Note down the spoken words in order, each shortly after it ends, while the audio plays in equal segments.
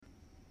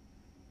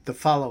The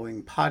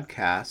following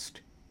podcast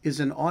is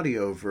an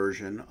audio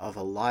version of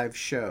a live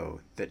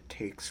show that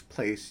takes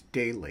place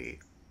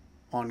daily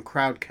on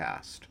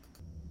Crowdcast.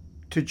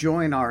 To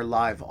join our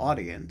live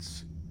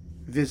audience,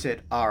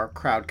 visit our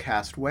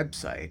Crowdcast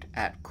website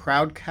at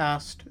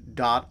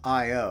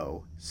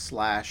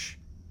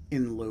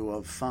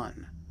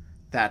crowdcast.io/inlieuofun.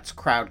 That's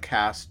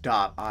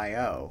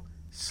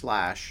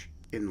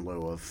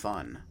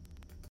crowdcast.io/inlieuofun.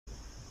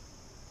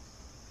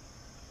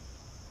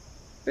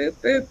 Boop,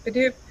 boop,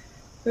 ba-doop,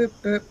 boop,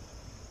 boop.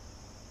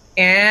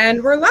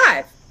 And we're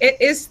live.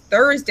 It is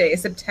Thursday,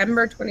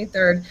 September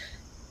 23rd,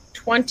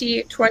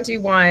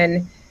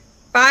 2021,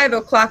 5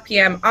 o'clock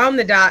p.m. on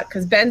the dot,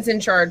 because Ben's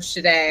in charge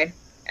today.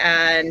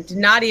 And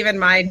not even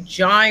my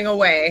jawing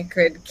away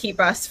could keep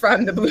us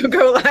from the blue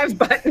go live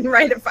button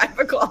right at 5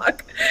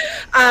 o'clock.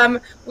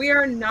 We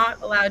are not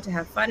allowed to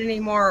have fun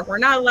anymore. We're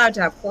not allowed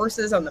to have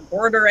horses on the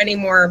border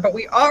anymore, but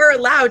we are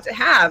allowed to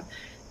have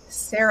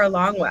Sarah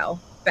Longwell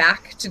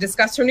back to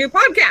discuss her new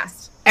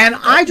podcast. And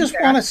I just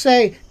want to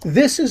say,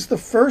 this is the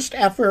first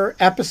ever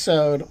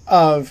episode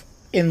of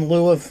In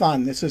Lieu of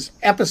Fun. This is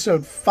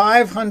episode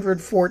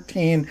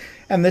 514,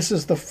 and this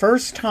is the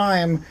first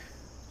time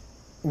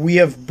we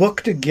have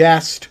booked a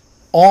guest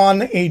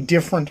on a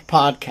different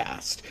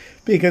podcast.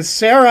 Because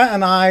Sarah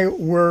and I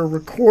were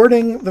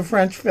recording the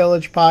French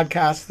Village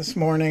podcast this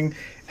morning,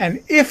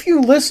 and if you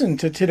listen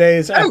to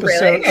today's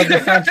episode of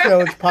the French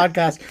Village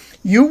podcast,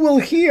 you will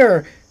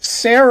hear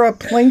Sarah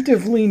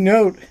plaintively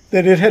note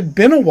that it had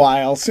been a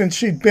while since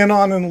she'd been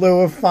on In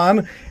Lieu of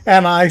Fun,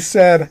 and I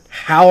said,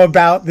 how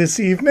about this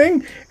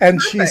evening?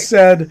 And she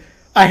said,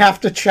 I have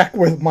to check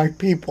with my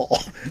people.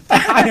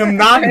 I am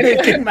not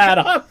making that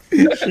up.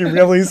 She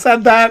really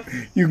said that.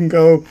 You can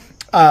go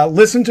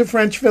listen to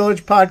French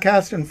Village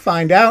podcast and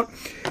find out.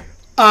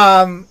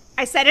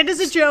 I said it as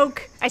a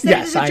joke. I said it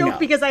as a joke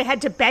because I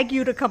had to beg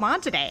you to come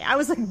on today. I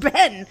was like,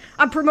 Ben,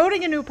 I'm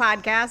promoting a new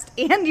podcast,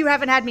 and you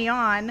haven't had me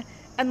on.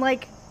 And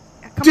like,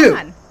 come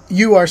on.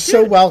 You are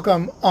so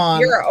welcome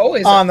on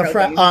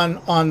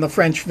the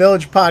French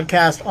Village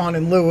podcast, on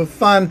In Lieu of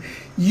Fun.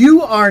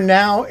 You are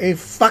now a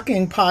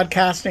fucking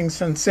podcasting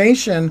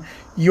sensation.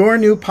 Your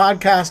new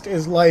podcast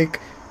is like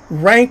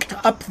ranked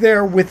up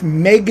there with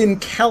Megyn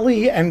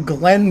Kelly and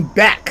Glenn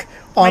Beck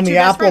on the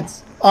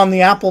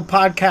Apple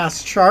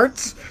Podcast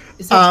charts.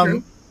 Is that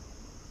true?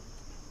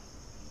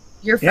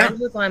 You're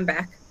friends with Glenn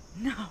Beck?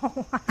 No.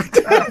 Oh,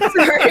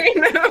 sorry,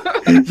 no.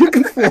 You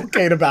can fool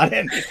Kate about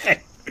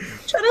anything.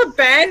 Shut up,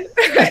 Ben.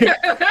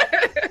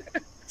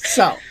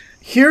 So,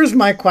 here's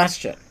my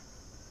question.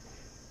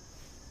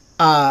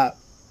 Well,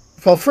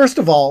 first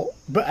of all,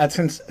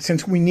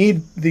 since we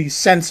need the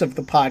sense of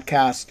the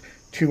podcast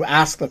to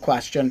ask the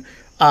question,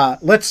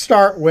 let's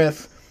start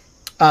with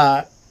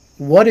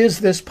what is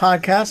this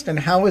podcast and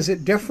how is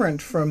it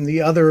different from the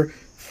other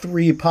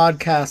 3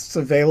 podcasts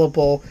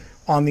available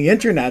on the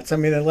internet? I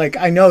mean, like,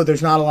 I know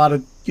there's not a lot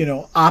of,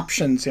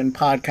 options in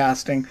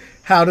podcasting.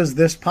 How does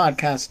this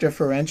podcast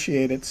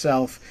differentiate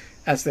itself,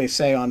 as they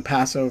say on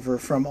Passover,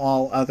 from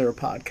all other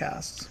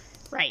podcasts?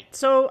 Right.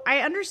 So I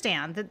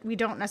understand that we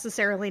don't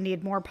necessarily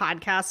need more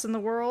podcasts in the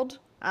world.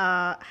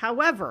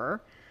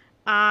 However,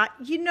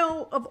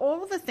 of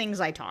all the things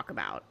I talk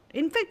about,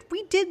 in fact,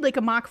 we did like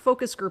a mock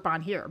focus group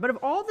on here, but of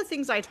all the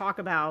things I talk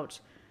about,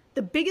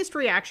 the biggest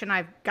reaction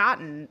I've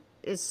gotten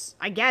is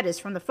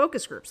from the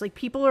focus groups. Like,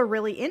 people are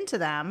really into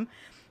them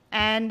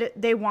and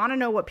they want to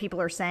know what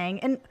people are saying.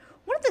 And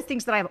one of the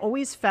things that I've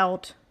always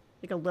felt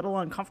like a little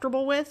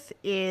uncomfortable with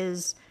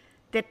is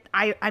that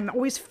I'm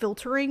always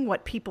filtering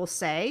what people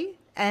say.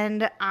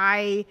 And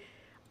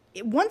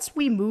once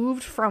we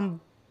moved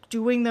from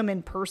doing them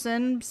in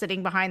person,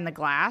 sitting behind the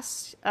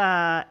glass,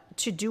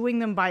 to doing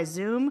them by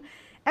Zoom,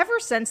 ever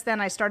since then,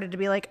 I started to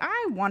be like,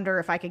 I wonder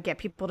if I could get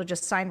people to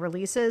just sign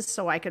releases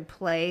so I could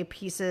play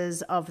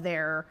pieces of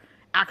their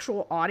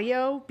actual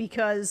audio,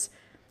 because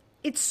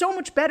it's so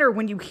much better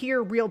when you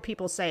hear real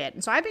people say it.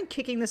 And so I've been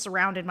kicking this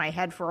around in my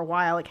head for a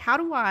while. Like, how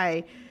do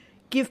I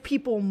give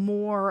people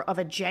more of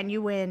a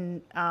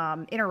genuine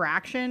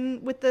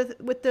interaction with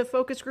the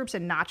focus groups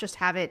and not just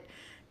have it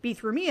be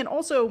through me? And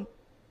also,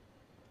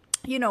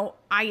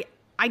 I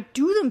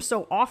do them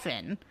so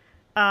often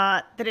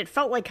that it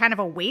felt like kind of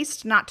a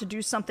waste not to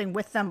do something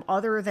with them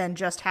other than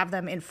just have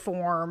them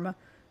inform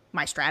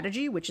my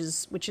strategy, which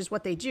is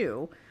what they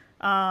do.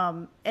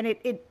 And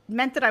it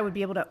meant that I would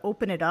be able to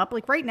open it up.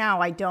 Like, right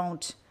now, I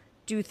don't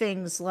do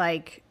things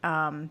like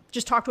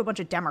just talk to a bunch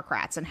of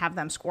Democrats and have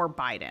them score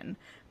Biden.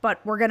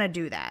 But we're going to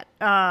do that.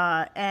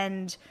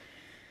 And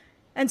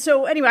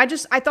so anyway,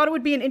 I thought it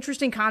would be an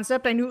interesting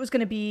concept. I knew it was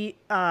going to be,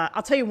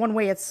 I'll tell you one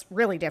way it's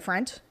really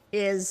different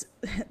is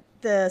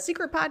the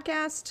Secret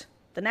podcast,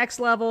 the Next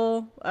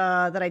Level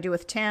that I do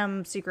with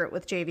Tim, Secret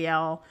with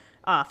JVL,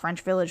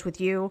 French Village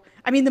with you.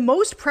 I mean, the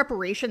most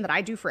preparation that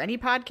I do for any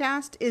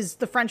podcast is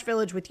the French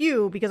Village with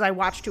you, because I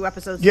watch 2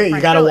 episodes. Yeah,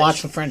 you got to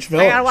watch the French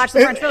Village. I got to watch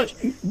the French Village.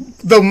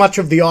 Though much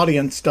of the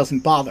audience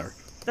doesn't bother.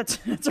 That's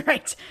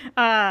right.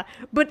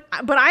 But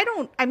I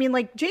don't. I mean,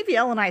 like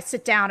JVL and I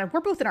sit down, and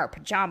we're both in our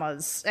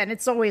pajamas, and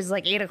it's always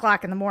like 8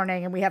 o'clock in the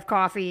morning, and we have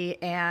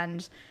coffee,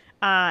 and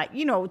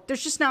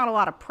there's just not a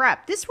lot of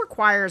prep. This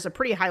requires a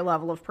pretty high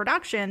level of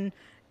production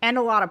and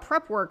a lot of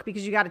prep work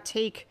because you got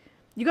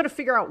to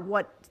figure out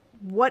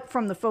what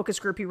from the focus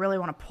group you really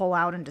want to pull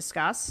out and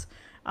discuss.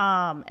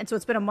 And so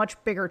it's been a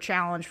much bigger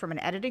challenge from an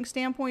editing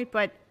standpoint,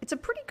 but it's a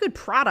pretty good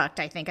product,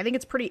 I think. I think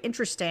it's pretty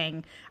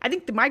interesting. I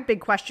think my big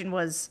question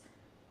was,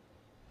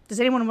 does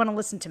anyone want to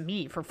listen to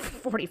me for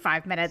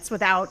 45 minutes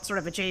without sort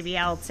of a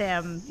JVL,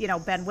 Tim,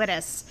 Ben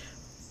Wittes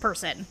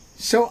person?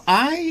 So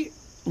I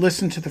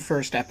listened to the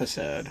first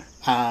episode,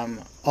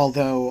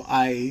 although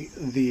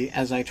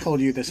as I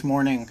told you this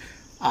morning,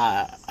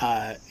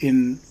 I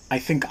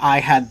think I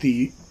had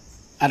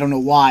I don't know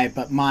why,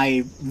 but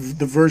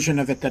the version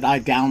of it that I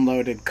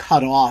downloaded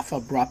cut off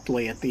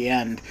abruptly at the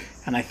end,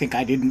 and I think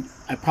I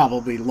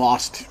probably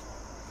lost,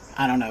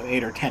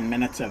 8 or 10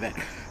 minutes of it.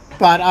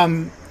 But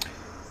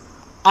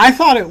I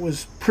thought it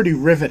was pretty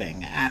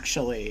riveting,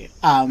 actually.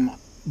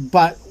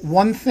 But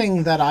one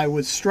thing that I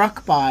was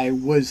struck by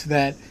was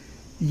that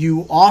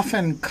you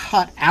often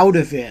cut out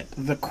of it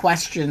the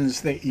questions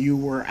that you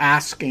were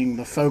asking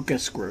the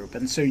focus group.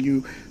 And so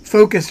you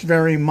focused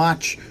very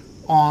much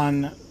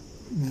on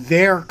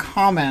their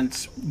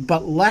comments,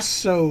 but less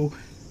so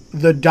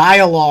the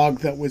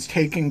dialogue that was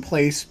taking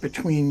place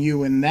between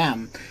you and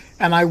them.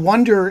 And I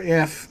wonder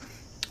if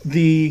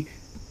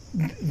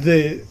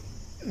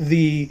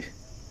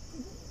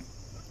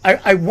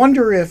I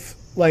wonder if,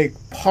 like,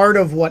 part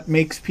of what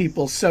makes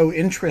people so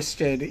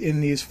interested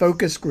in these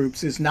focus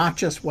groups is not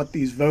just what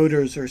these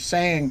voters are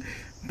saying,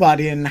 but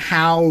in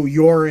how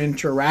you're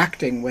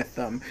interacting with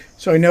them.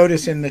 So I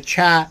notice in the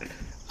chat,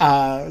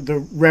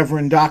 the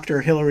Reverend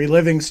Dr. Hillary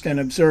Livingston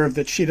observed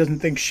that she doesn't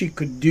think she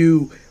could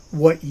do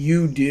what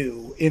you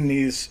do in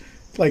these,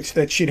 like,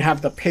 that she'd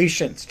have the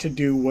patience to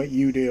do what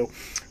you do.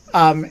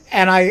 And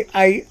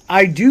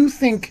I do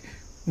think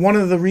one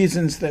of the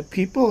reasons that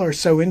people are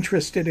so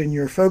interested in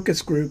your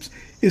focus groups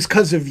is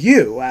because of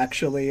you,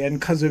 actually, and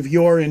because of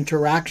your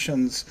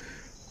interactions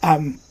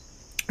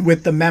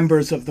with the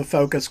members of the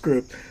focus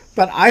group.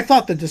 But I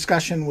thought the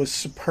discussion was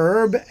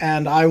superb,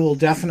 and I will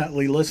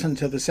definitely listen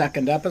to the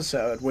second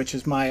episode, which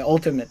is my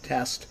ultimate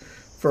test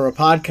for a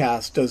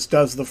podcast.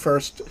 Does the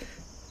first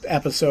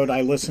episode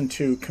I listened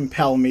to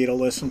compel me to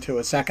listen to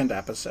a second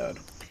episode?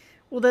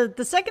 Well,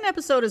 the second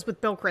episode is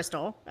with Bill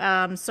Kristol,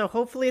 so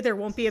hopefully there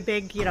won't be a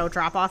big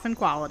drop off in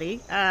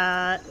quality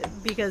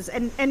because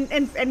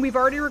and we've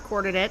already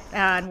recorded it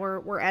and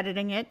we're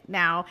editing it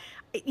now.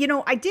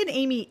 I did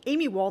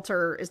Amy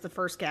Walter is the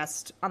first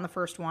guest on the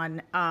first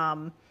one,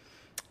 and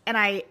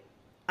I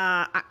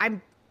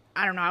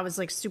don't know, I was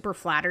like super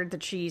flattered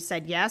that she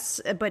said yes,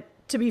 but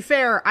to be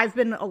fair, I've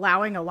been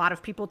allowing a lot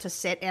of people to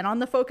sit in on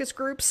the focus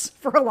groups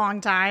for a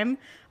long time.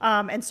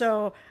 And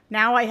so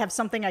now I have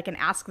something I can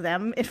ask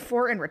them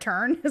for in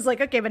return. It's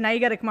like, okay, but now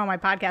you got to come on my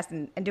podcast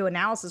and do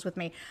analysis with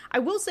me. I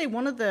will say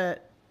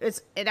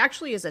it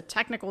actually is a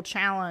technical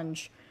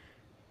challenge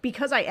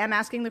because I am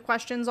asking the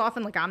questions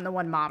often, like I'm the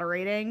one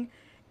moderating.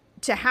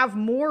 To have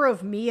more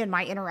of me and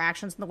my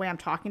interactions and the way I'm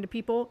talking to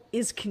people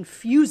is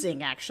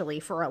confusing, actually,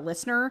 for a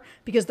listener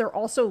because they're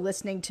also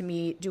listening to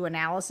me do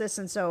analysis.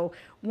 And so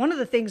one of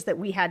the things that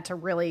we had to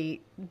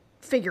really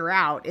figure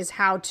out is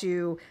how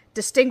to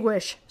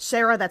distinguish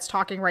Sarah that's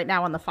talking right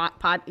now on the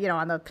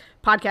on the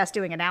podcast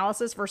doing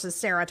analysis versus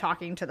Sarah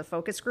talking to the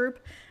focus group.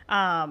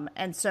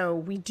 And so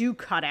we do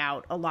cut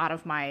out a lot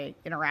of my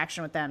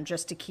interaction with them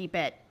just to keep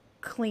it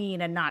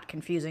clean and not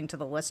confusing to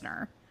the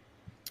listener.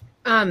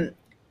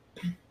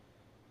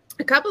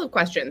 A couple of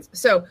questions.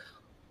 So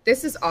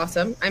this is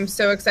awesome. I'm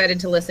so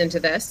excited to listen to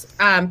this.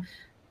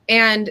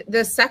 And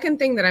the second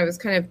thing that I was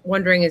kind of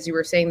wondering is you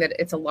were saying that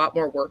it's a lot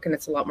more work and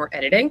it's a lot more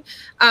editing.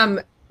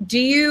 Are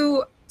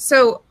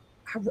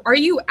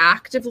you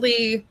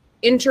actively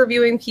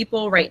interviewing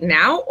people right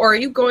now, or are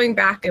you going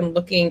back and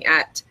looking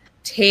at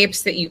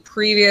tapes that you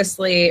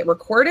previously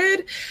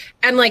recorded?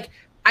 And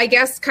I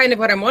guess kind of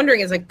what I'm wondering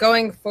is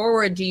going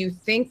forward, do you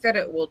think that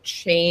it will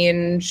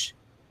change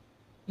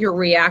your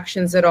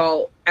reactions at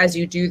all as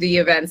you do the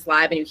events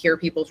live and you hear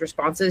people's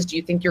responses? Do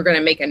you think you're going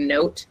to make a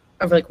note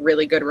of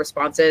really good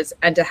responses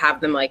and to have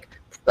them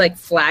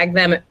flag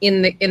them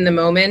in the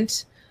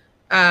moment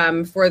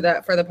for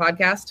the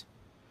podcast?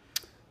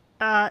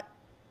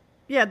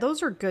 Yeah,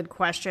 those are good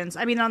questions.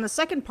 I mean, on the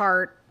second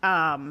part,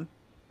 I've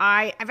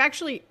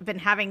actually been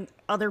having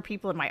other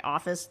people in my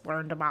office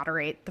learn to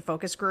moderate the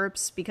focus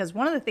groups because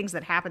one of the things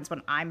that happens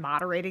when I'm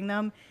moderating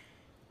them,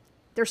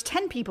 there's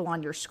 10 people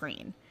on your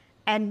screen.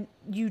 And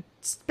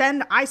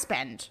I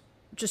spend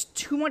just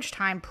too much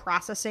time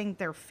processing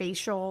their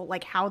facial,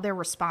 how they're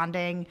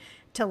responding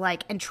to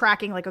and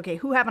tracking, okay,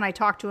 who haven't I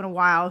talked to in a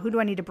while? Who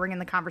do I need to bring in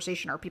the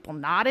conversation? Are people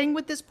nodding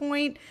with this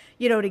point,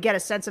 to get a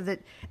sense of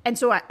it? And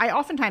so I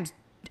oftentimes,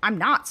 I'm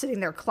not sitting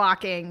there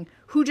clocking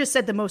who just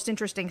said the most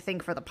interesting thing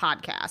for the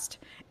podcast.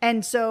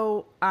 And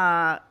so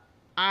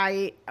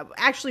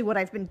what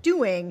I've been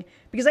doing,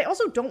 because I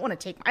also don't want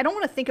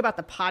to think about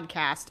the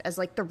podcast as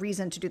like the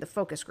reason to do the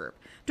focus group.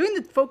 Doing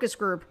the focus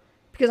group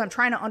because I'm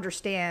trying to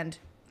understand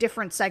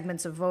different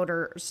segments of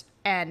voters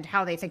and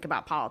how they think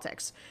about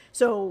politics.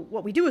 So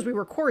what we do is we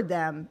record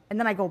them, and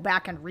then I go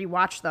back and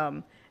rewatch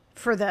them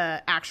for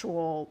the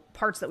actual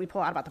parts that we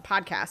pull out about the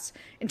podcasts.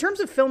 In terms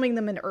of filming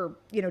them or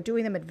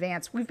doing them in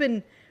advance, we've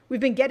been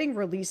getting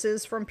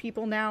releases from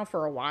people now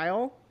for a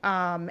while,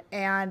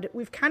 and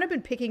we've kind of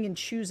been picking and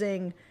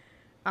choosing.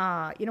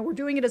 We're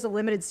doing it as a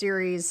limited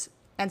series,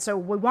 and so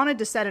we wanted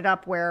to set it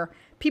up where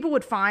people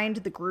would find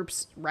the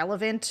groups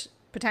relevant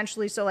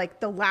potentially. So like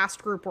the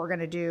last group we're going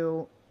to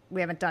do, we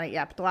haven't done it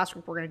yet, but the last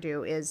group we're going to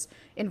do is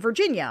in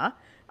Virginia,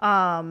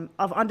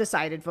 of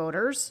undecided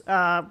voters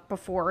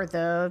before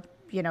the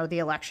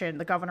election,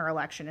 the governor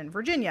election in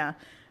Virginia.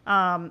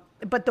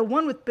 But the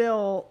one with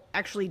Bill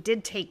actually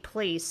did take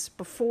place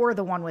before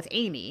the one with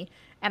Amy,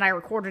 and I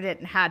recorded it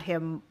and had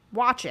him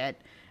watch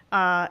it.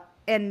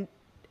 And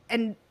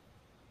it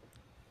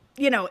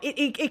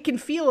can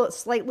feel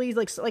slightly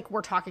like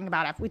we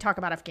talk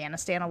about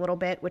Afghanistan a little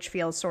bit, which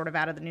feels sort of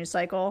out of the news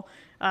cycle.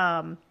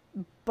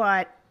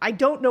 But I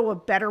don't know a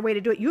better way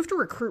to do it. You have to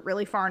recruit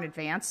really far in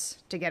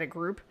advance to get a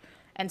group.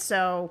 And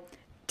so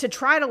to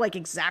try to like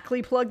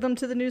exactly plug them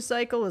to the news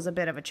cycle is a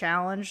bit of a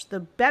challenge. The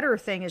better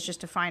thing is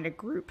just to find a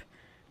group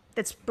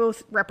that's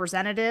both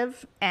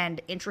representative and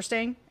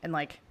interesting and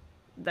like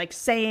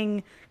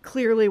saying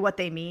clearly what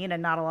they mean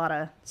and not a lot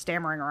of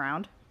stammering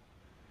around.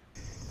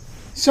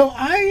 So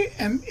I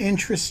am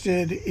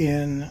interested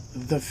in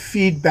the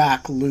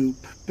feedback loop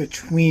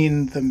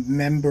between the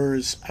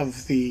members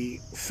of the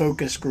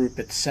focus group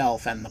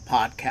itself and the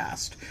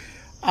podcast.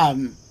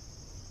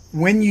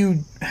 When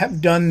you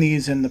have done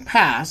these in the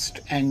past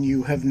and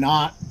you have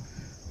not,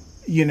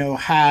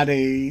 had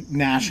a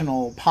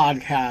national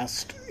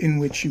podcast in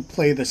which you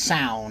play the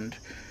sound,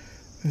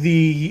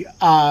 the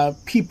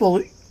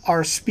people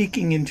are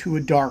speaking into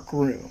a dark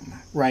room,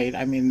 right?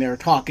 I mean, they're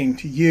talking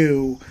to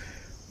you,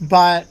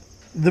 but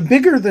the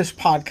bigger this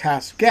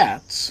podcast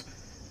gets,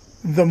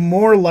 the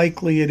more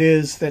likely it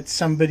is that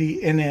somebody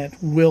in it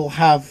will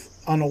have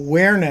an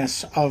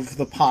awareness of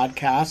the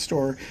podcast,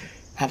 or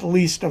at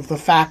least of the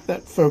fact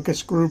that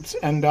focus groups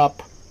end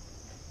up,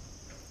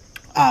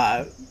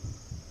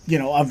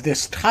 of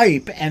this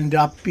type end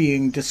up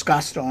being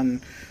discussed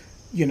on,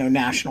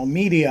 national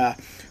media.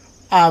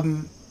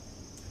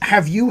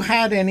 Have you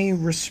had any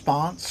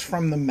response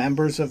from the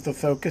members of the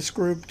focus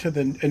group to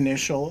the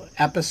initial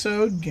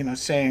episode,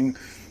 saying,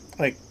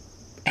 like,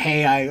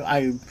 hey,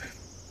 I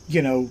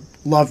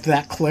loved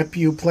that clip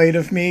you played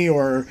of me,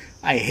 or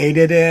I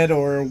hated it,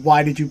 or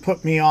why did you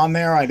put me on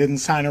there? I didn't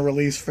sign a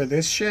release for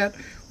this shit.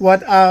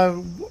 What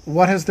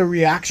has the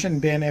reaction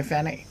been, if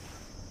any?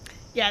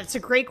 Yeah, it's a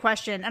great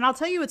question. And I'll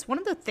tell you, it's one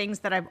of the things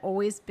that I've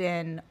always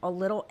been a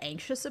little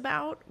anxious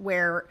about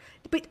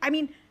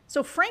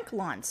so Frank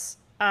Luntz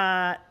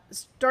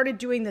started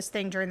doing this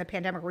thing during the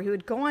pandemic where he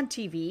would go on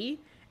TV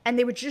and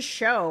they would just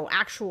show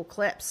actual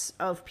clips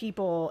of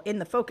people in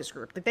the focus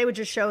group. Like they would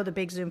just show the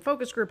big Zoom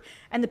focus group,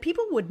 and the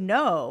people would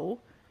know,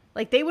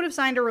 like they would have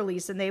signed a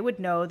release and they would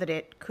know that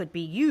it could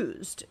be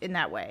used in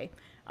that way.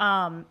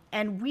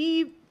 And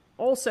we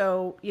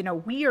also,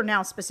 we are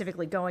now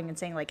specifically going and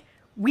saying like,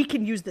 we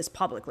can use this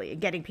publicly and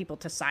getting people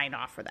to sign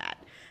off for that.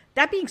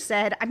 That being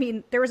said,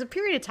 there was a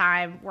period of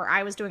time where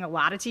I was doing a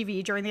lot of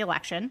TV during the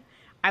election.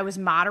 I was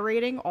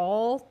moderating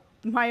all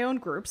my own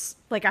groups.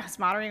 And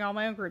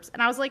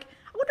I was like,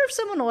 I wonder if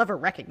someone will ever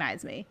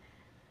recognize me.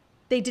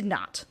 They did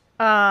not.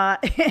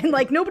 And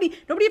like nobody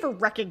ever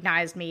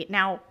recognized me.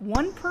 Now,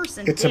 one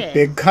person did. It's a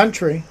big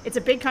country. It's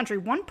a big country.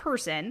 One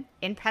person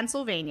in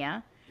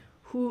Pennsylvania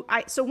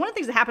so one of the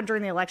things that happened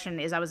during the election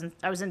is I was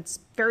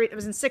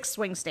in 6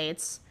 swing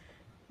states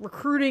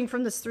recruiting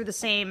through the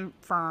same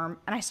firm,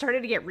 and I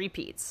started to get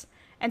repeats.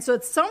 And so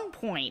at some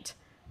point,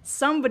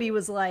 somebody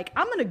was like,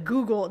 I'm going to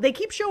Google, they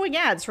keep showing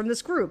ads from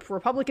this group,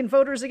 Republican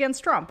Voters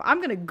Against Trump. I'm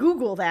going to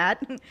Google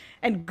that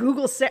and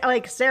Google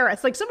Sarah.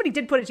 It's like somebody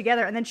did put it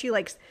together, and then she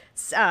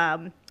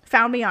found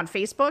me on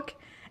Facebook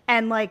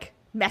and like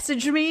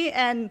messaged me,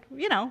 and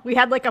we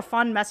had like a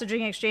fun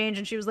messaging exchange,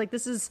 and she was like,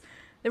 this is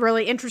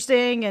really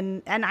interesting,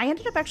 and I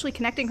ended up actually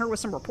connecting her with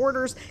some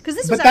reporters, because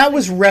that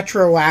was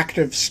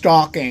retroactive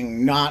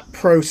stalking, not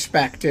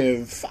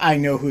prospective. I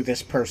know who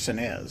this person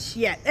is.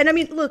 Yeah, and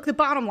look, the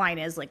bottom line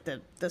is like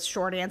the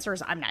short answer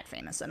is I'm not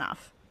famous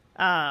enough,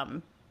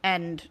 and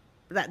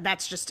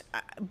that's just.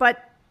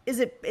 But is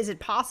it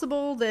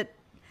possible that?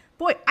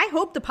 Boy, I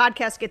hope the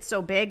podcast gets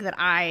so big that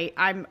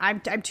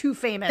I'm too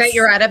famous that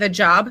you're out of a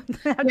job.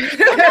 No,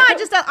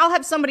 I'll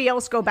have somebody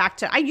else go back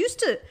to. I used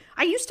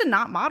to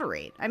not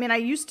moderate. I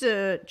used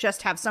to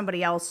just have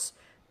somebody else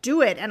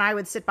do it, and I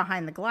would sit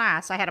behind the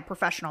glass. I had a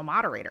professional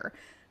moderator.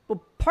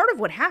 Well, part of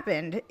what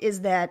happened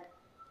is that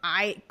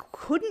I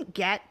couldn't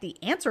get the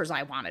answers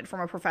I wanted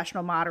from a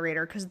professional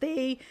moderator because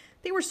they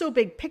were so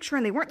big picture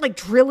and they weren't like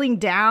drilling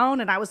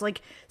down. And I was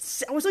like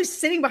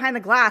sitting behind the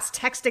glass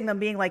texting them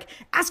being like,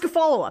 ask a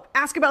follow-up,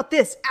 ask about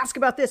this.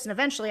 And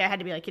eventually I had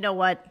to be like, you know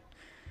what?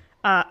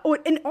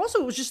 And also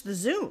it was just the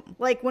Zoom.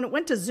 Like when it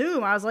went to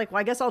Zoom, I was like, well,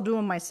 I guess I'll do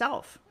them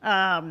myself.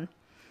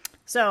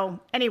 So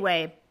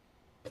anyway,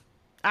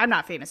 I'm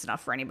not famous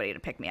enough for anybody to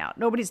pick me out.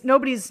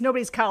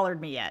 Nobody's collared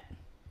me yet.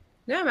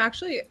 No,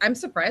 I'm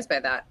surprised by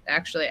that,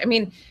 actually. I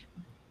mean,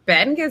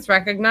 Ben gets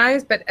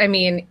recognized, but I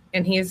mean,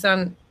 and he's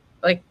on,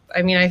 like,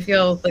 I mean, I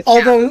feel like...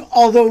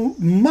 Although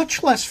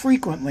much less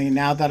frequently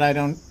now that I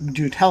don't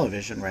do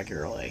television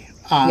regularly.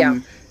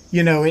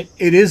 You know, it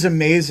is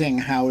amazing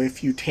how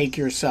if you take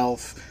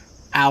yourself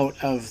out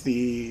of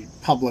the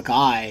public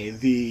eye,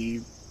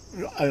 the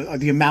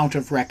amount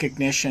of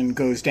recognition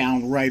goes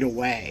down right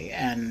away.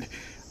 And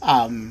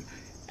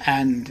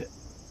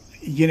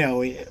you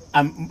know,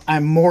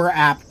 I'm more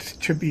apt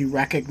to be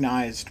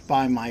recognized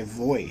by my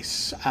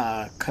voice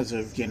because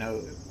of, you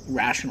know,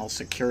 Rational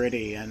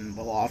Security and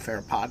the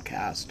Lawfare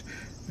podcast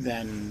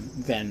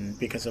than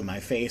because of my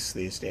face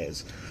these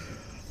days.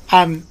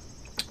 You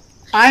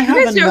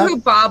guys know who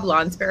Bob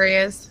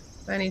Lonsberry is,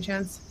 by any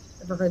chance?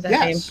 Ever heard that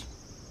name?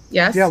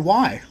 Yes. Yeah.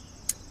 Why?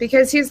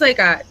 Because he's like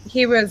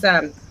he was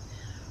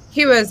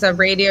a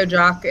radio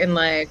jock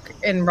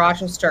in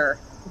Rochester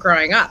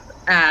growing up,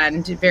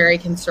 and very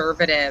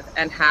conservative,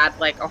 and had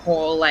like a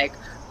whole like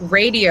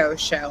radio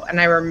show. And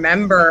I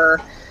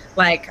remember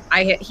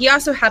he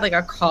also had like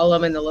a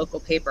column in the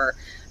local paper.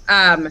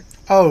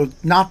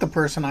 Not the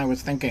person I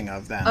was thinking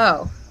of then.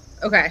 Oh,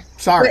 okay.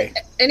 Sorry.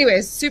 But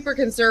anyways, super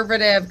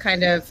conservative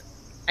kind of.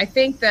 I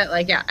think that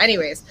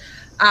anyways,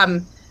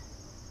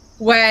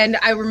 when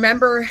I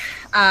remember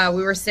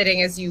we were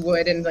sitting, as you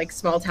would in like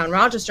small town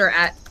Rochester,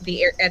 at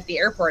the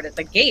airport at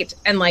the gate,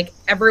 and like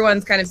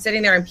everyone's kind of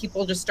sitting there and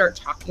people just start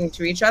talking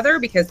to each other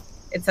because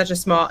it's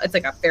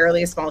like a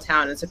fairly small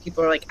town, and so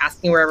people are like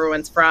asking where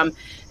everyone's from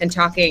and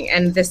talking,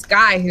 and this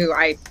guy who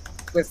I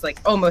was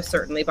like almost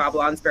certainly Bob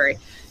Lonsberry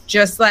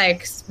just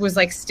like was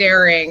like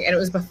staring, and it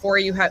was before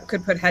you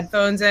could put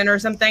headphones in or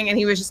something, and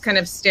he was just kind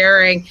of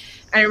staring.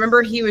 And I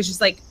remember he was just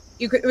like,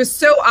 it was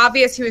so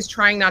obvious he was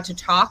trying not to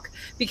talk,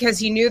 because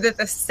he knew that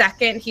the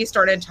second he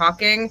started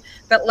talking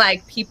that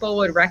like people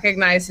would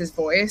recognize his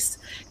voice.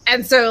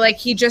 And so like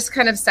he just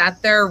kind of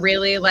sat there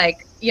really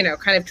like, you know,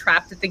 kind of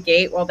trapped at the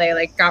gate while they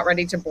like got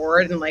ready to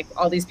board, and like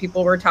all these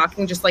people were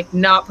talking, just like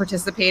not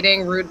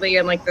participating rudely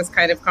in like this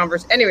kind of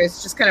conversation. Anyways,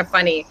 it's just kind of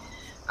funny.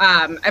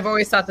 I've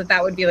always thought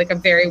that would be like a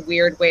very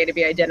weird way to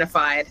be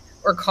identified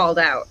or called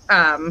out.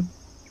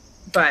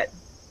 But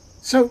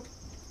so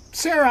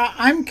Sarah,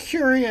 I'm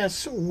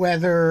curious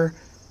whether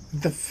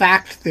the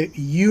fact that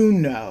you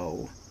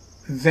know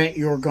that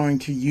you're going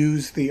to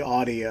use the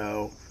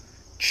audio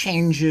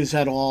changes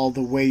at all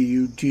the way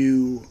you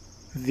do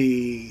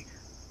the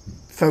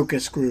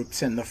focus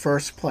groups in the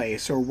first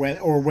place, or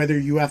whether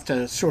you have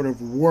to sort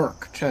of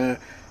work to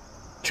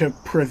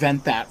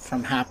prevent that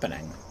from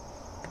happening.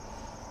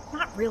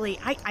 Not really.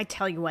 I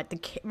tell you what,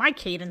 my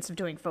cadence of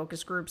doing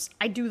focus groups,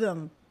 I do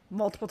them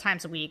multiple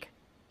times a week,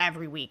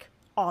 every week,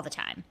 all the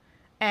time.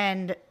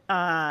 And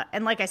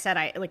like I said,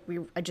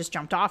 I just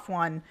jumped off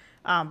one,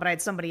 but I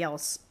had somebody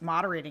else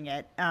moderating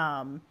it,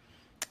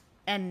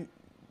 and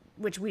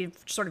which we've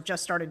sort of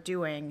just started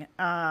doing,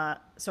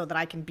 so that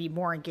I can be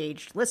more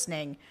engaged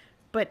listening.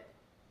 But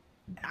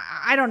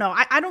I don't know.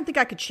 I don't think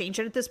I could change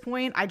it at this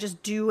point. I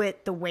just do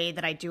it the way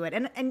that I do it,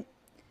 and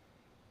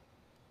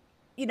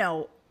you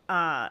know,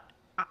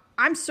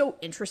 I'm so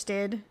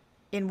interested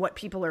in what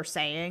people are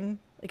saying.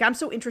 Like, I'm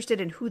so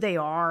interested in who they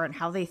are and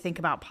how they think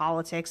about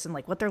politics and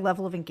like what their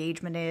level of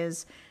engagement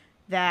is,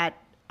 that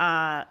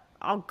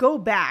I'll go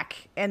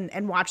back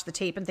and watch the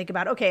tape and think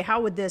about, okay,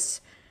 how would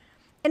this...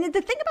 And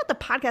the thing about the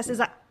podcast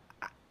is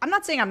I'm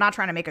not saying I'm not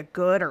trying to make a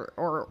good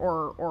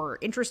or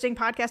interesting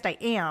podcast. I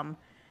am.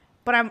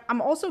 But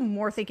I'm also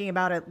more thinking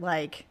about it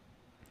like,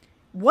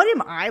 what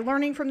am I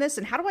learning from this,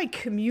 and how do I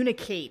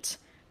communicate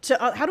to...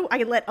 how do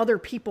I let other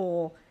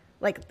people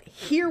like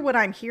hear what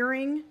I'm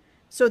hearing,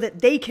 so that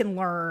they can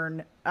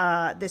learn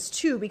this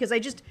too? Because I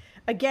just,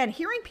 again,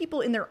 hearing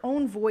people in their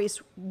own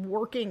voice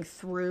working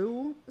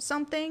through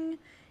something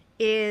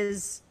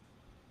is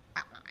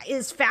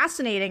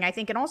fascinating, I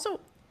think. And also,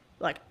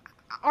 like,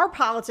 our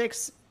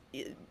politics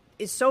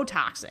is so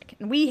toxic,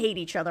 and we hate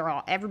each other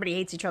all. Everybody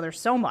hates each other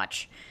so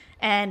much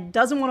and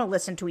doesn't want to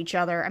listen to each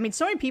other. I mean,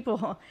 so many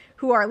people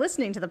who are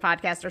listening to the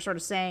podcast are sort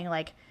of saying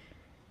like,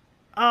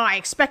 oh, I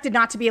expected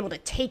not to be able to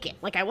take it.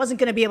 Like, I wasn't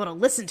going to be able to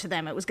listen to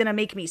them. It was going to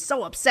make me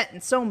so upset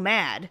and so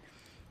mad.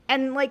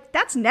 And, like,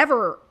 it's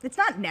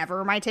not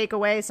never my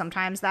takeaway.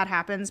 Sometimes that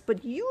happens.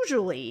 But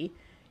usually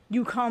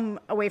you come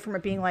away from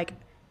it being like,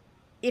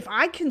 if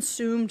I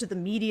consumed the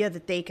media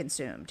that they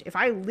consumed, if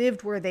I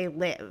lived where they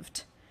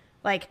lived,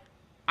 like,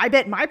 I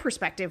bet my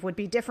perspective would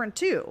be different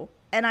too.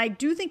 And I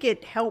do think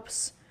it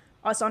helps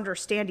us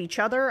understand each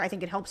other. I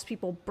think it helps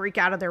people break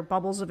out of their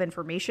bubbles of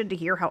information to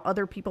hear how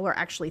other people are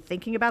actually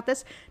thinking about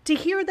this, to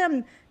hear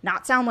them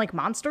not sound like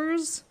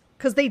monsters,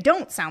 because they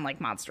don't sound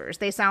like monsters.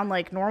 They sound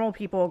like normal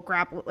people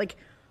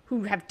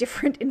who have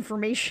different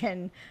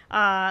information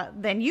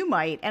than you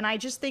might. And I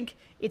just think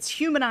it's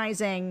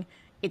humanizing,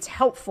 it's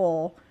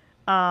helpful,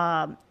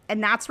 and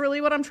that's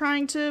really what I'm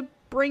trying to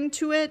bring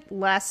to it,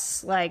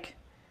 less like,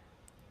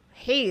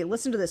 hey,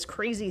 listen to this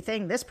crazy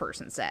thing this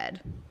person said.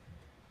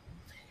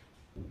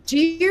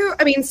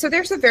 I mean, so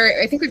there's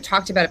I think we've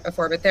talked about it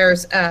before, but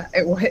there's,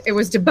 it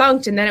was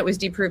debunked and then it was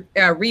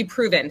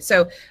reproven.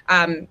 So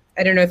I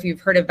don't know if you've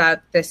heard about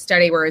this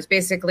study where it was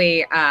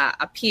basically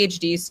a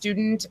PhD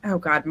student. Oh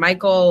God,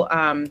 Michael,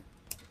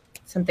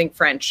 something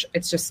French.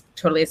 It's just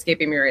totally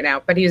escaping me right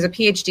now. But he was a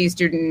PhD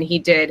student. He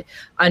did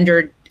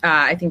under,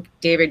 I think,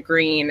 David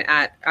Green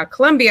at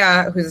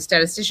Columbia, who's a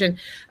statistician,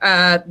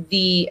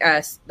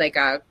 like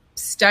a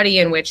study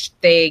in which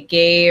they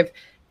gave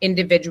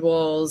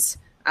individuals,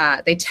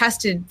 they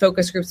tested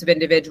focus groups of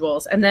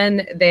individuals, and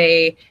then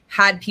they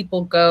had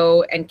people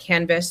go and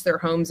canvass their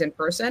homes in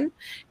person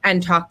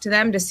and talk to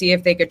them to see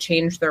if they could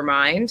change their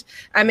mind.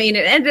 I mean,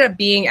 it ended up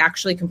being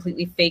actually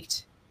completely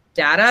faked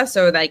data.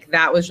 So like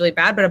that was really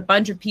bad, but a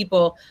bunch of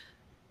people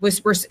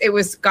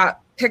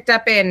got picked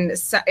up in,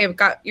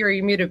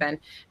 you're muted, Ben.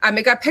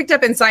 It got picked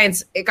up in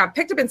science.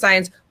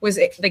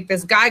 Like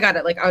this guy got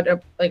it like out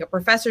of like a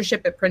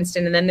professorship at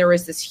Princeton. And then there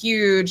was this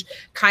huge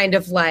kind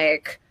of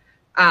like,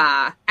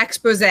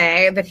 expose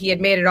that he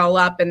had made it all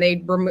up, and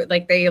he's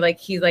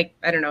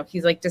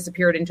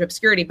disappeared into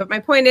obscurity. But my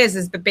point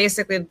is that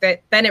basically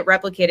that then it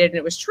replicated, and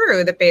it was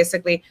true that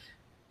basically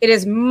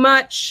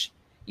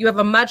you have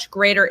a much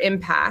greater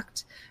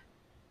impact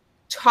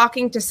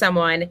talking to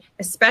someone,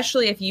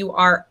 especially if you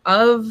are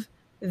of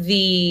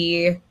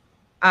the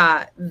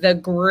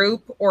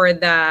group or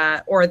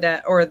the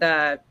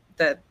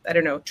I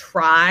don't know,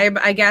 tribe,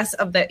 I guess,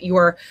 of that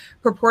you're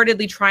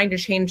purportedly trying to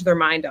change their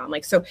mind on.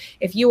 Like, so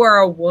if you are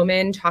a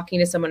woman talking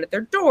to someone at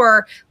their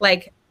door,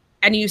 like,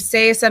 and you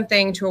say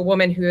something to a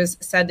woman who has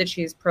said that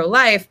she's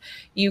pro-life,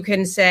 you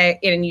can say,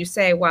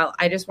 well,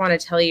 I just want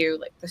to tell you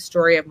like the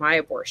story of my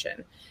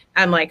abortion,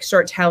 and like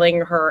start telling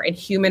her and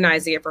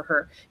humanizing it for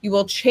her. You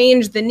will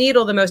change the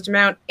needle the most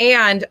amount.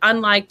 And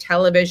unlike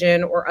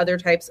television or other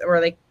types or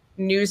like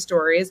news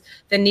stories,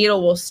 the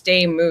needle will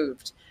stay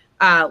moved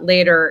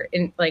later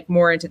in like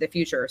more into the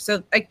future.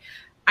 So like,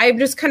 I'm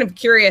just kind of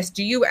curious,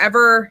 do you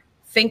ever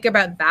think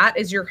about that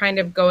as you're kind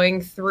of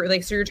going through,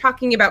 like, so you're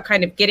talking about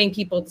kind of getting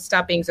people to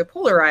stop being so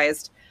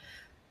polarized.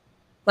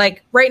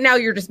 Like right now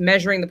you're just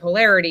measuring the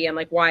polarity and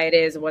like why it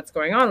is and what's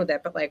going on with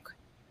it. But like,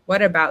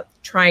 what about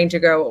trying to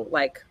go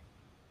like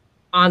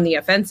on the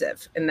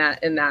offensive in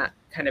that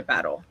kind of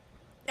battle?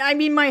 I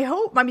mean,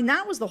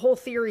 that was the whole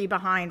theory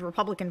behind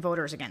Republican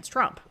voters against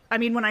Trump. I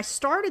mean, when I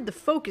started the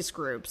focus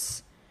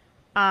groups,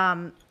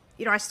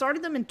 I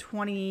started them in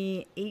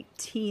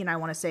 2018, I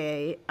want to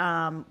say,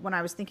 when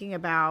I was thinking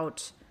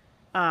about,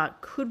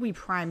 could we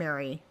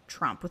primary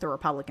Trump with a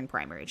Republican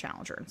primary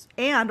challenger?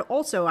 And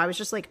also I was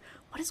just like,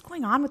 what is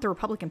going on with the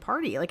Republican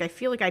Party? Like, I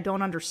feel like I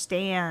don't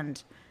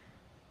understand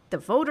the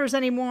voters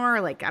anymore.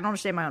 Like, I don't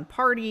understand my own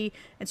party.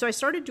 And so I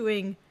started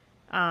doing,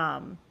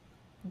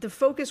 the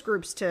focus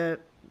groups to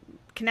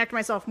connect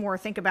myself more,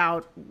 think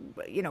about,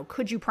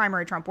 could you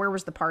primary Trump? Where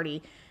was the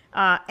party?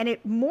 And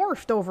it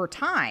morphed over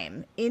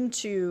time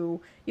into,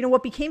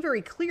 what became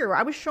very clear.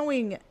 I was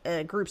showing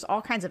groups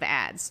all kinds of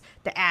ads,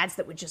 the ads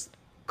that would just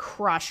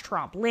crush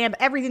Trump,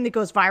 everything that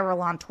goes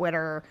viral on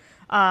Twitter.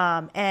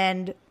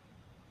 And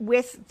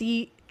with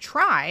the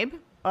tribe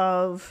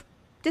of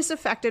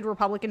disaffected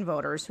Republican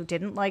voters who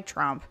didn't like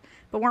Trump,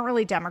 but weren't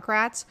really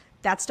Democrats,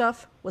 that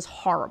stuff was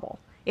horrible.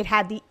 It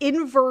had the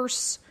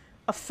inverse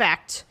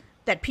effect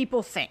that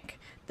people think.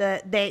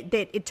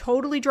 It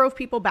totally drove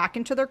people back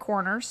into their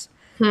corners.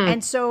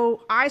 And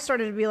so I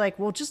started to be like,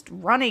 well, just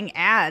running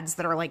ads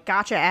that are like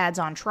gotcha ads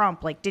on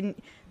Trump, like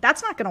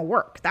that's not going to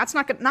work. That's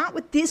not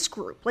with this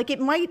group. Like it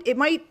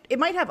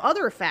might have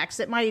other effects.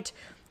 It might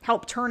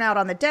help turnout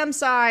on the Dem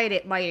side.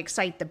 It might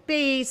excite the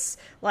base.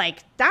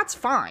 Like that's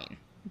fine.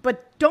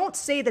 But don't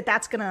say that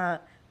that's going to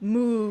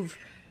move,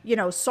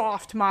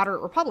 soft,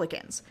 moderate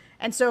Republicans.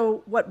 And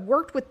so what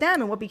worked with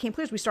them and what became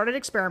clear is we started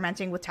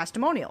experimenting with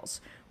testimonials,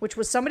 which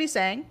was somebody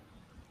saying,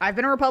 I've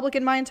been a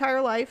Republican my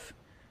entire life,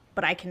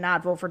 but I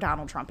cannot vote for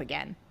Donald Trump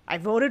again. I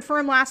voted for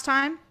him last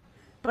time,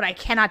 but I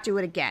cannot do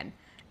it again.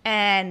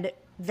 And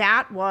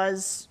that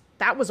was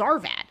our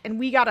VAT. And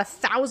we got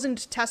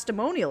 1,000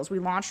 testimonials. We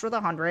launched with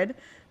 100,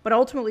 but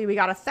ultimately we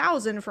got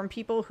 1,000 from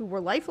people who were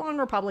lifelong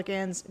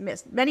Republicans.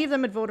 Many of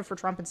them had voted for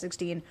Trump in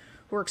 2016,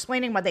 who were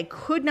explaining why they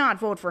could not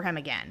vote for him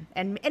again.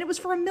 And it was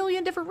for a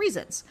million different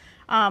reasons.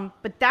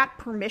 But that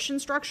permission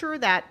structure,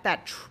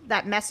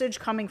 that message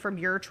coming from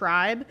your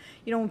tribe,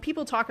 when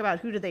people talk about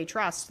who do they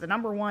trust, the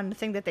number one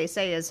thing that they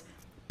say is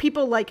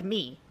people like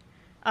me.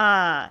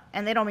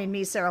 And they don't mean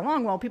me, Sarah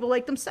Longwell, people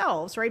like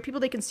themselves, right? People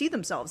they can see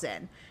themselves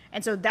in.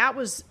 And so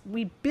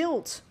we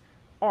built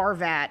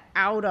RVAT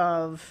out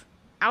of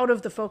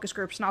the focus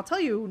groups. And I'll tell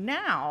you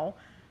now,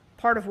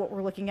 part of what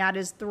we're looking at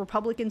is the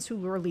Republicans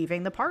who are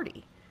leaving the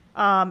party,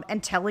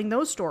 and telling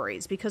those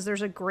stories, because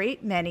there's a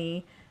great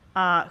many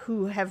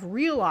who have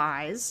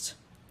realized,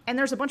 and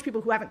there's a bunch of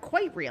people who haven't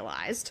quite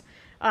realized,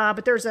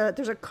 but there's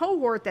a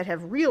cohort that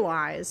have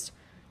realized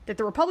that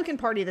the Republican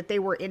Party that they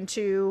were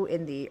into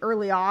in the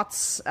early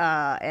aughts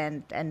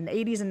and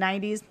 80s and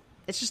 90s,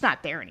 It's just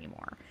not there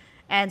anymore.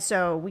 And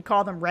so we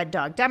call them red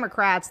dog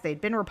Democrats.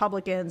 They'd been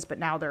Republicans, but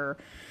now they're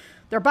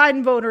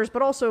Biden voters,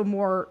 but also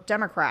more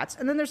Democrats.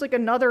 And then there's like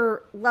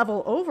another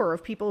level over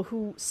of people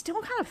who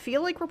still kind of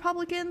feel like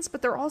Republicans,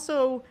 but they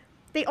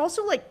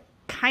also like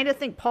kind of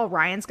think Paul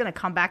Ryan's going to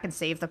come back and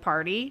save the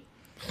party.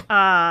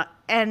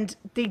 And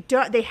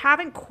they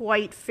haven't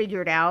quite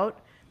figured out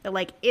that,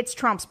 like, it's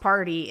Trump's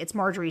party, it's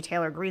Marjorie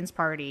Taylor Greene's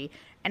party.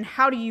 And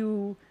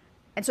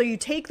so you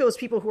take those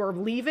people who are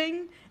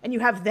leaving and you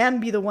have them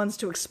be the ones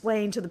to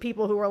explain to the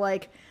people who are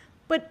like,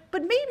 but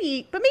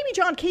maybe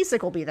John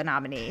Kasich will be the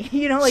nominee.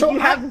 You know, like, so you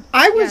have.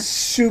 I was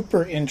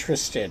super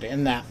interested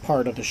in that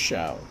part of the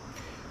show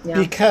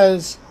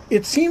because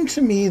it seemed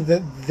to me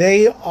that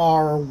they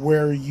are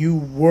where you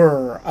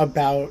were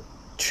about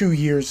 2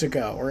 years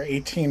ago or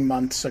 18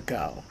 months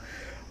ago.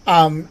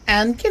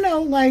 And, you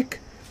know, like,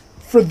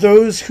 for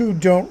those who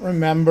don't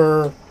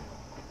remember,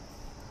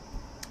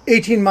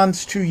 18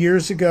 months, 2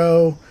 years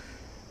ago,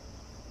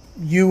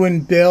 you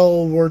and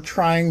Bill were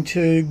trying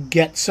to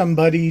get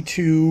somebody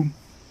to,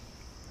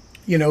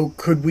 you know,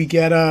 could we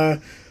get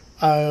a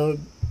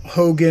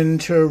Hogan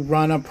to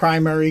run a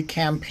primary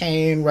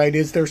campaign, right?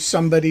 Is there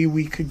somebody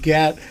we could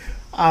get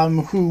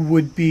who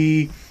would,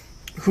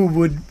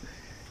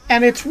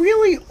 and it's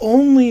really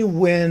only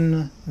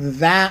when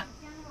that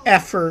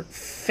effort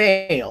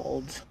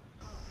failed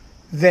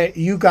that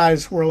you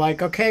guys were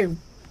like, okay,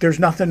 there's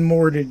nothing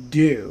more to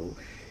do.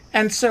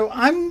 And so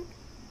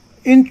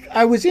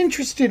I was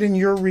interested in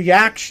your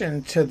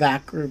reaction to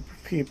that group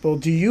of people.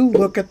 Do you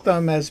look at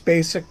them as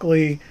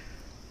basically,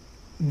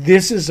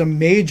 this is a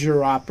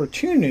major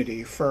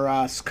opportunity for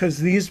us because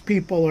these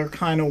people are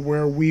kind of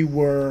where we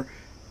were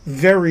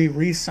very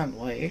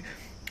recently?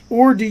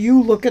 Or do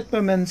you look at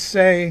them and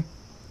say,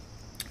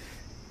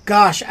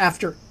 gosh,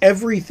 after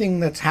everything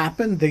that's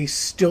happened, they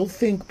still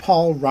think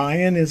Paul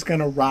Ryan is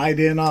going to ride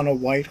in on a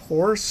white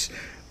horse?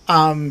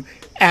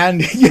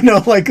 And, you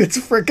know, like, it's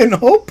freaking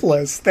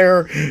hopeless.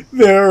 They're,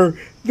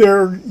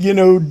 you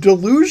know,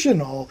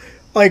 delusional.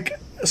 Like,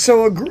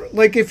 so,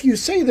 like, if you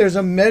say there's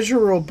a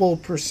measurable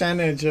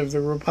percentage of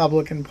the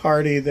Republican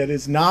Party that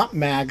is not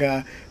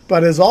MAGA,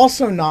 but is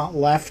also not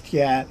left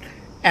yet,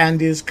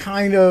 and is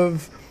kind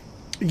of,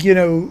 you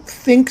know,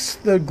 thinks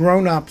the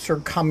grown-ups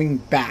are coming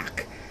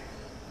back,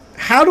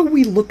 how do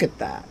we look at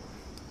that?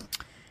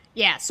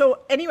 Yeah, so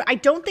anyway, I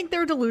don't think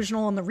they're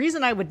delusional, and the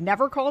reason I would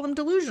never call them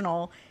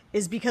delusional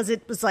is because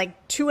it was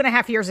like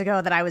 2.5 years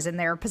ago that I was in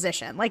their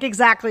position. Like,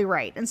 exactly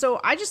right. And so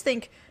I just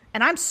think,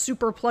 and I'm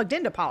super plugged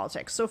into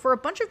politics. So for a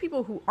bunch of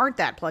people who aren't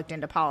that plugged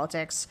into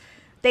politics,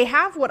 they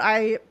have what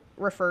I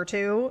refer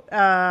to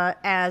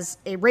as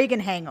a Reagan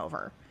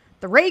hangover.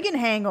 The Reagan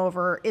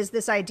hangover is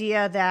this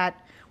idea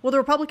that, well, the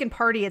Republican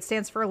Party, it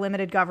stands for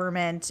limited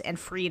government and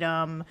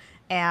freedom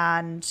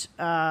and,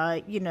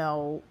 you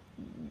know,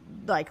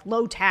 like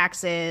low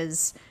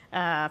taxes,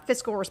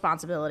 fiscal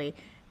responsibility.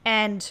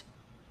 And,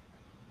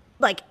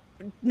 like,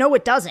 no,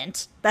 it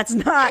doesn't. That's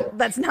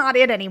not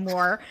it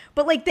anymore.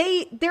 But, like,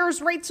 there's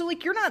right. So,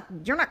 like, you're not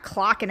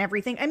clocking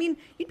everything. I mean,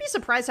 you'd be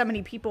surprised how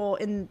many people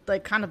in,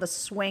 like, kind of the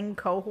swing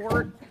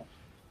cohort,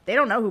 they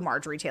don't know who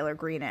Marjorie Taylor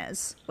Greene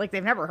is. Like,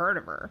 they've never heard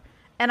of her.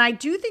 And I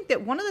do think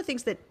that one of the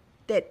things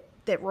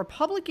that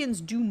Republicans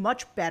do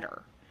much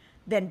better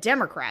than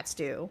Democrats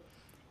do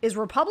is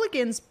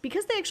Republicans,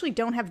 because they actually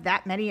don't have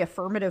that many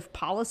affirmative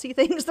policy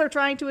things they're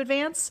trying to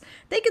advance,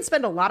 they can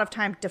spend a lot of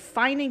time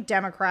defining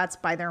Democrats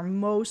by their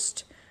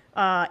most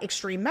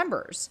extreme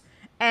members.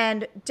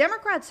 And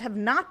Democrats have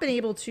not been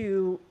able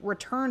to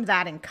return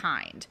that in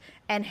kind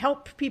and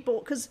help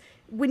people, because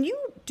when you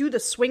do the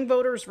swing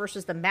voters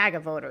versus the MAGA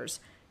voters,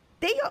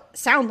 they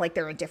sound like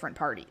they're in different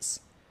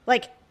parties.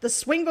 Like, the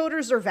swing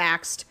voters are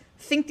vaxxed,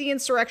 think the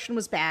insurrection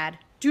was bad,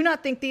 do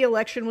not think the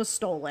election was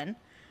stolen.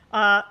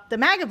 The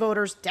MAGA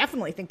voters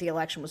definitely think the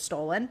election was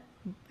stolen.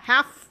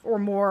 Half or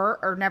more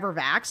are never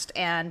vaxxed,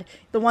 and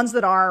the ones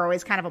that are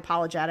always kind of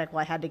apologetic. Well,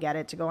 I had to get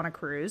it to go on a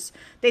cruise.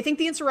 They think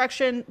the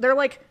insurrection, they're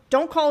like,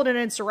 don't call it an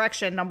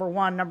insurrection, number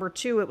one. Number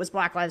two, it was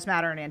Black Lives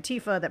Matter and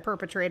Antifa that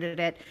perpetrated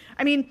it.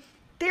 I mean,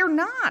 they're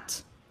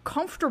not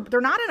comfortable.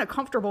 They're not in a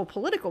comfortable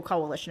political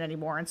coalition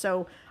anymore. And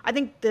so I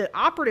think the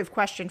operative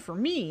question for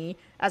me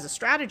as a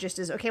strategist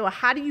is, okay, well,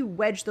 how do you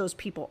wedge those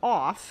people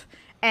off?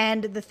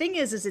 And the thing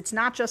is it's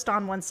not just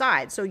on one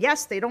side. So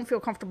yes, they don't feel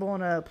comfortable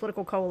in a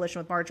political coalition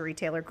with Marjorie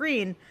Taylor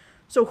Greene.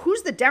 So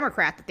who's the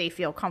Democrat that they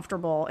feel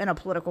comfortable in a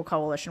political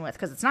coalition with?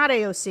 Because it's not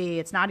AOC,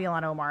 it's not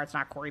Ilhan Omar, it's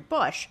not Cori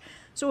Bush.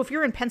 So if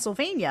you're in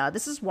Pennsylvania,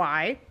 this is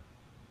why,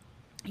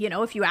 you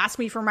know, if you ask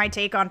me for my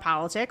take on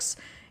politics,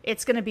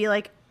 it's going to be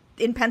like,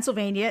 in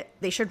Pennsylvania,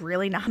 they should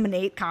really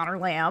nominate Conor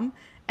Lamb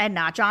and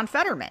not John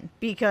Fetterman,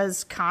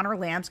 because Conor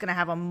Lamb's going to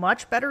have a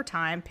much better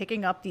time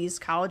picking up these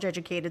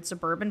college-educated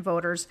suburban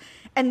voters.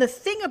 And the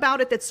thing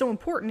about it that's so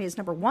important is,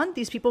 number one,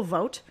 these people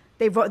vote.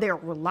 They vote. They are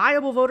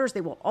reliable voters.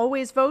 They will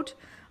always vote.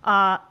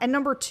 And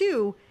number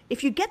two,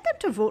 if you get them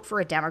to vote for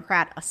a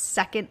Democrat a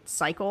second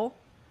cycle,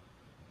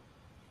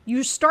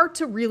 you start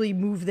to really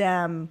move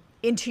them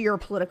into your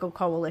political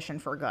coalition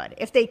for good.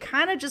 If they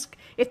kind of just,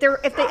 if they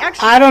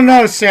actually, I don't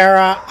know,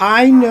 Sarah.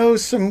 I know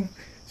some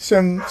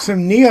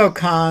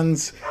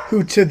neocons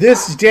who to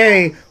this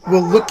day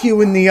will look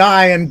you in the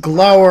eye and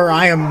glower,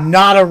 I am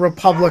not a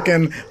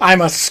Republican, I'm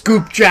a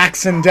Scoop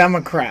Jackson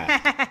Democrat.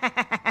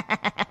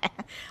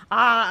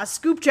 A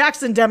Scoop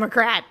Jackson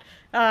Democrat.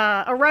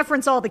 A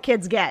reference all the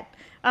kids get.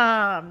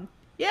 Yeah,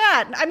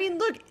 I mean,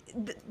 look,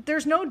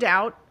 there's no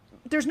doubt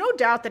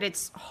that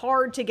it's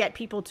hard to get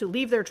people to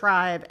leave their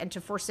tribe and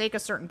to forsake a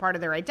certain part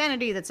of their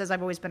identity that says,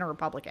 I've always been a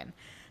Republican.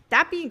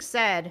 That being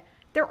said,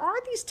 there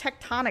are these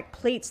tectonic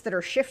plates that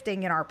are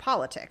shifting in our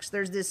politics.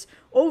 There's this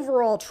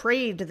overall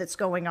trade that's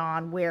going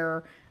on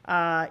where,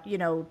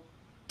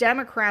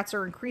 Democrats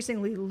are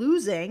increasingly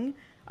losing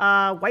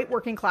white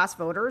working class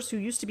voters who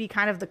used to be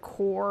kind of the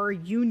core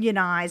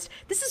unionized.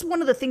 This is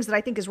one of the things that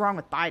I think is wrong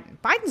with Biden.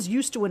 Biden's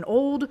used to an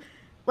old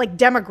like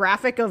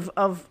demographic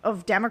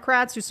of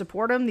Democrats who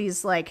support him,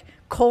 these like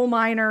coal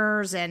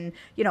miners and,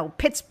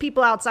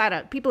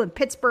 people in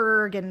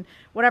Pittsburgh and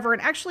whatever.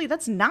 And actually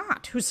that's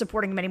not who's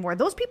supporting him anymore.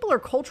 Those people are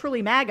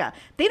culturally MAGA.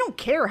 They don't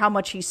care how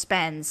much he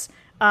spends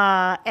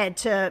and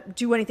to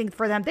do anything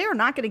for them. They are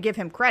not going to give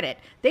him credit.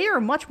 They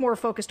are much more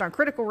focused on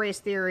critical race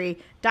theory,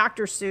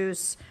 Dr.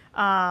 Seuss,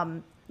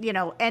 and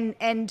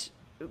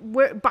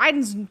where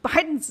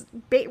Biden's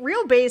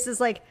real base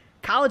is like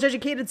college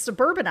educated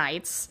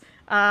suburbanites.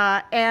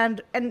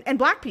 And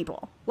black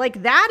people,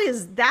 like that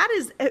is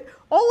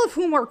all of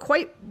whom are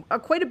quite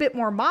a bit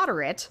more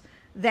moderate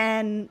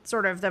than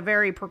sort of the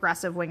very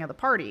progressive wing of the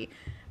party.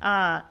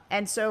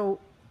 And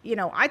so,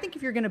 I think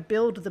if you're going to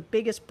build the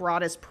biggest,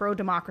 broadest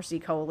pro-democracy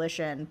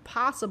coalition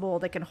possible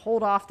that can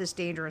hold off this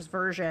dangerous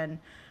version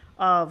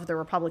of the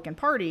Republican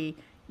Party,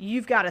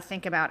 you've got to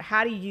think about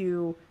how do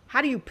you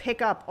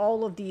pick up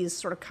all of these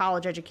sort of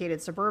college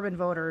educated suburban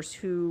voters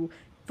who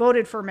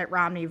voted for Mitt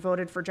Romney,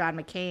 voted for John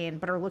McCain,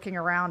 but are looking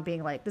around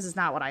being like, this is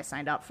not what I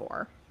signed up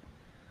for.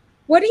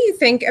 What do you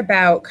think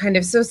about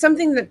so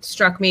something that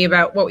struck me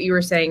about what you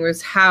were saying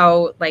was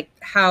how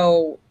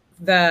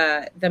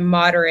the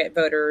moderate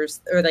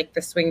voters or like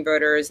the swing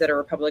voters that are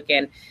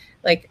Republican,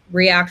 like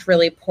react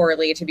really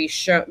poorly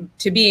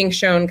to being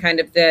shown kind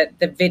of the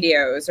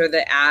videos or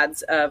the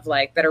ads of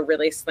like that are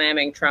really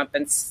slamming Trump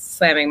and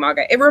slamming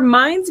MAGA. It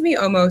reminds me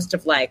almost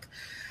of like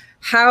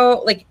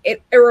how like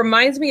it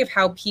reminds me of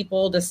how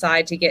people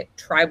decide to get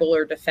tribal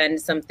or defend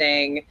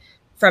something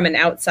from an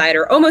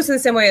outsider, almost in the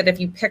same way that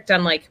if you picked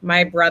on like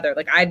my brother,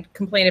 like I'd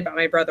complain about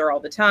my brother all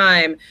the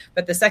time,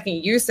 but the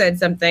second you said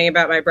something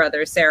about my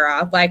brother,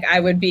 Sarah, like I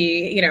would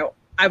be,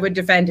 I would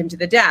defend him to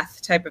the death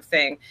type of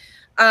thing.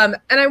 And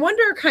I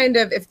wonder kind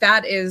of if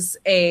that is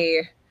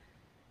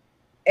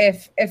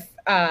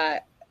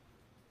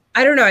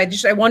I don't know.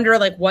 I wonder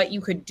like what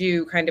you could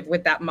do kind of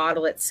with that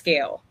model at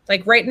scale.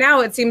 Like right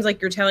now, it seems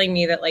like you're telling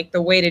me that like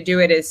the way to do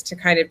it is to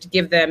kind of to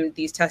give them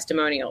these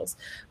testimonials.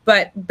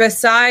 But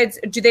besides,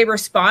 do they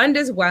respond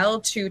as well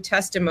to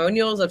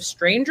testimonials of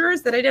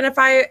strangers that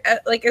identify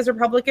like as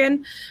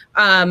Republican,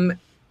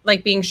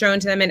 like being shown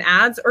to them in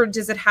ads? Or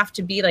does it have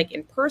to be like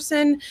in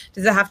person?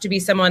 Does it have to be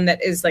someone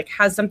that is like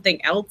has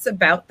something else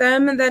about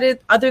them that is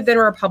other than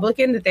a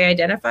Republican that they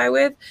identify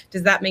with?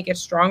 Does that make it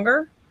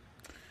stronger?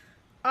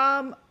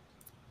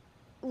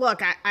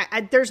 Look,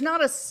 I there's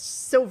not a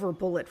silver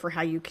bullet for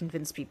how you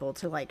convince people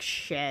to like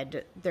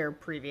shed their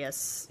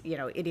previous,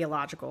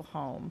 ideological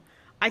home.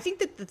 I think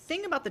that the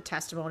thing about the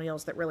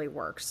testimonials that really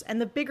works,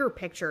 and the bigger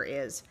picture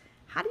is,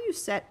 how do you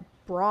set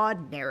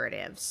broad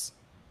narratives?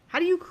 How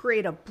do you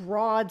create a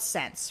broad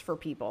sense for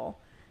people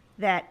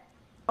that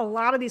a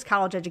lot of these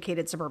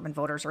college-educated suburban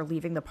voters are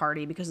leaving the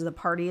party because the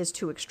party is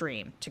too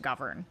extreme to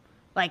govern?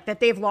 Like that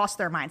they've lost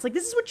their minds. Like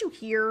this is what you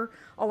hear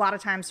a lot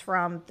of times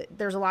from,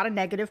 there's a lot of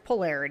negative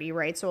polarity,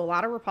 right? So a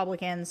lot of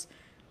Republicans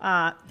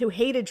who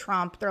hated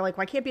Trump, they're like,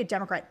 well, I can't be a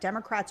Democrat.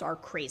 Democrats are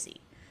crazy.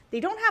 They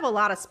don't have a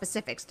lot of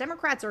specifics.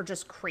 Democrats are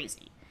just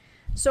crazy.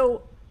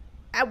 So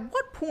at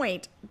what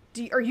point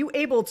are you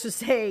able to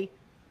say,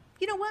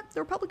 you know what,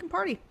 the Republican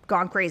Party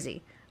gone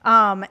crazy?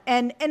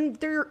 And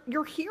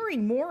you're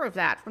hearing more of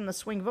that from the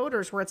swing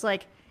voters where it's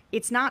like,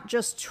 it's not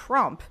just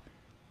Trump.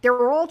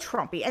 They're all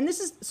Trumpy. And this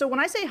is, so when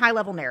I say high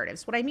level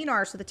narratives, what I mean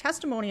are, so the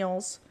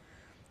testimonials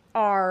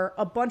are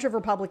a bunch of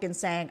Republicans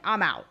saying,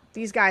 I'm out.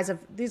 These guys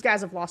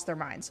have lost their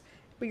minds.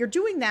 But you're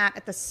doing that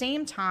at the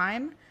same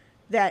time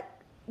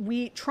that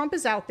Trump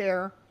is out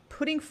there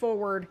putting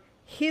forward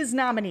his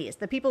nominees,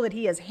 the people that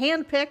he has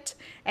handpicked,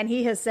 and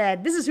he has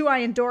said, this is who I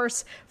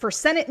endorse for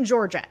Senate in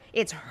Georgia.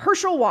 It's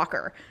Herschel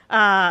Walker,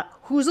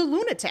 who's a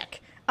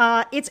lunatic.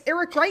 It's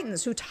Eric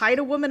Greitens, who tied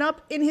a woman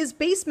up in his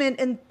basement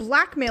and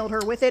blackmailed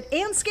her with it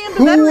and scammed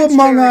a veterans Who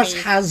among charity.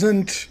 us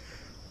hasn't,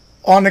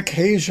 on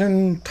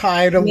occasion,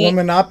 tied a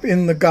woman up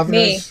in the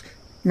governor's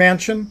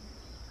mansion?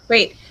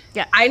 Wait,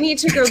 yeah. I need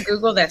to go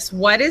Google this.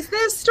 What is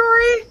this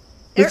story?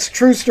 It's a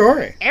true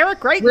story. Eric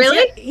Greitens.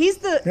 Really? He's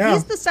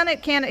the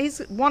Senate candidate. He's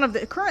one of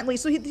the currently.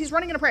 So he's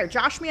running in a primary.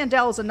 Josh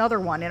Mandel is another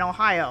one in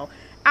Ohio.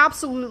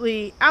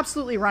 Absolutely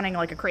running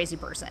like a crazy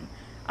person.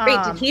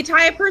 Wait, did he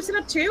tie a person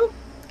up too?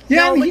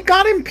 Yeah, No, and he like-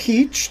 got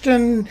impeached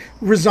and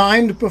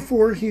resigned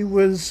before he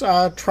was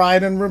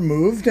tried and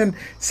removed, and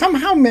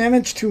somehow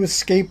managed to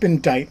escape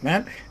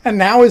indictment, and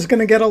now is going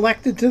to get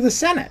elected to the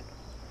Senate.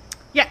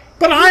 Yeah.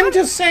 But I'm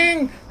just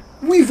saying,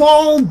 we've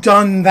all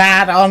done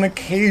that on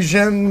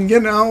occasion, you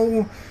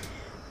know.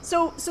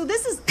 So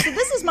this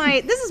is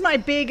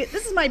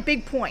my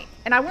big point,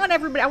 and I want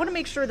to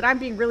make sure that I'm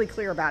being really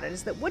clear about it.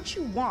 Is that what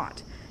you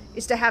want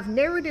is to have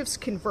narratives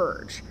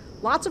converge.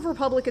 Lots of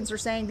Republicans are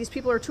saying these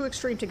people are too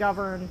extreme to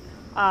govern.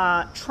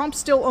 Trump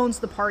still owns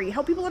the party.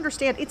 Help people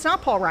understand it's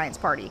not Paul Ryan's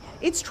party.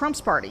 It's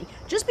Trump's party.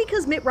 Just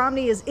because Mitt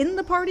Romney is in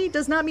the party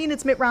does not mean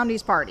it's Mitt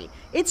Romney's party.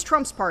 It's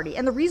Trump's party.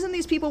 And the reason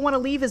these people want to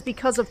leave is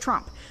because of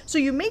Trump. So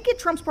you make it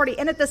Trump's party,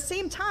 and at the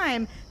same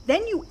time,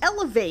 then you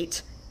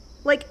elevate,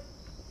 like,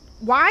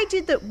 why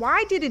did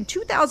in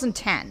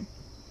 2010,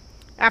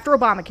 after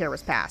Obamacare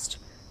was passed,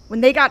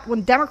 when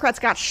Democrats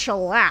got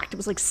shellacked, it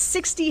was like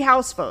 60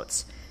 House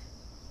votes.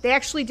 They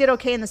actually did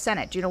okay in the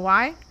Senate. Do you know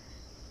why?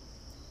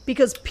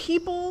 Because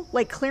people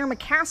like Claire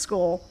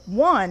McCaskill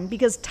won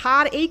because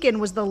Todd Aiken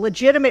was the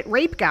legitimate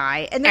rape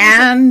guy.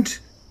 And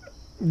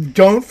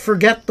don't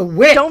forget the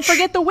witch. Don't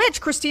forget the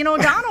witch. Christina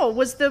O'Donnell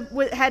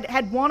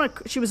had won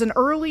she was an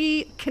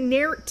early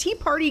Tea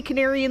Party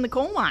canary in the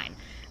coal mine.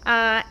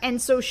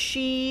 And so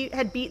she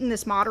had beaten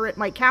this moderate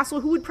Mike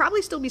Castle, who would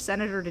probably still be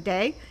senator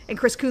today, and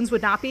Chris Coons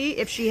would not be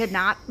if she had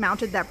not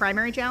mounted that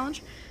primary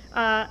challenge.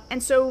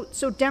 And so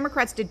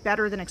Democrats did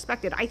better than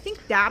expected. I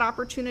think that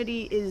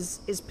opportunity is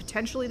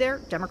potentially there.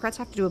 Democrats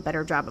have to do a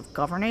better job of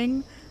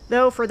governing,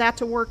 though, for that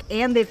to work,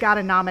 and they've got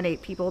to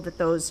nominate people that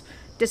those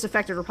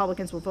disaffected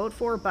Republicans will vote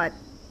for. But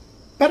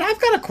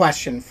I've got a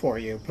question for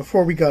you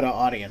before we go to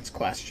audience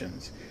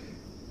questions.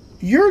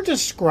 You're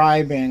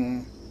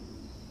describing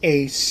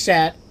a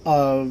set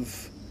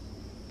of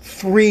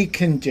 3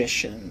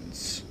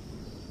 conditions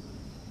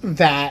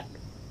that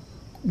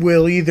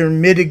will either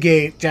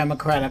mitigate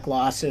Democratic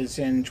losses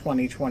in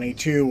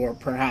 2022 or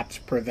perhaps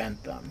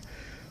prevent them.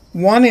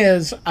 One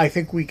is, I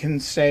think we can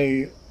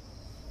say,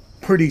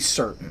 pretty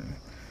certain,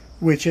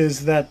 which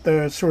is that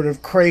the sort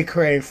of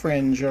cray-cray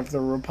fringe of the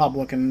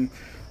Republican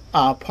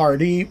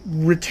Party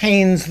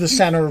retains the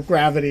center of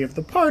gravity of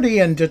the party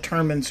and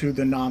determines who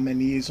the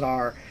nominees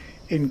are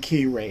in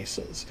key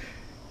races.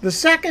 The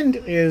second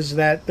is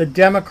that the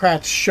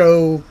Democrats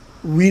show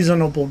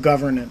reasonable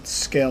governance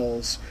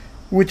skills,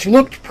 which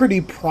looked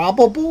pretty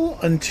probable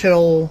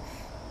until,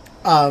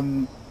 up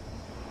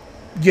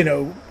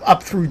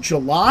through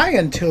July,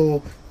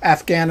 until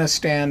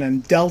Afghanistan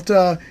and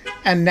Delta,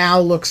 and now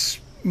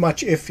looks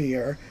much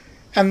iffier.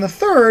 And the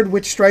third,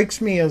 which strikes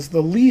me as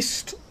the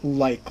least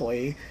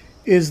likely,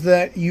 is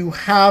that you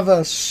have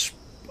a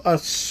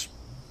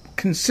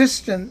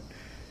consistent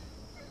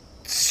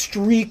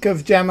streak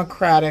of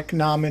Democratic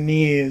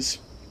nominees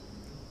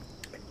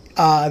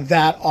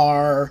that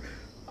are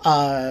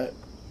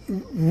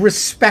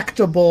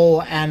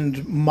respectable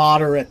and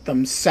moderate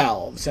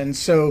themselves. And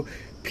so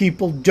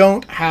people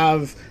don't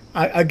have,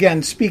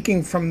 again,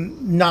 speaking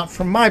not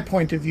from my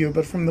point of view,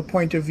 but from the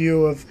point of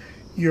view of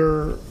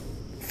your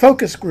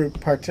focus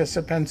group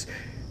participants,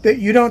 that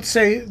you don't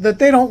say, that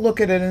they don't look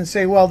at it and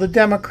say, well, the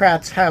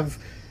Democrats have,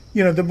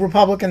 the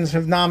Republicans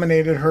have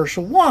nominated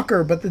Herschel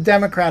Walker, but the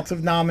Democrats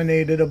have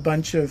nominated a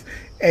bunch of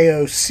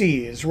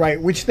AOCs,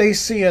 right? Which they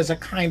see as a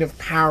kind of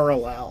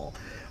parallel.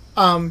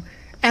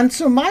 And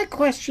so my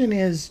question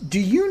is, do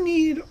you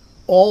need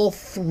all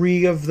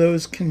 3 of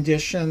those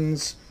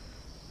conditions,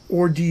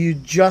 or do you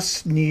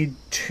just need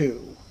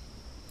 2?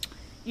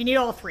 you need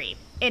all 3.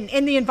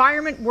 In the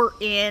environment we're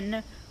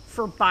in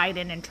for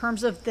Biden, in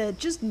terms of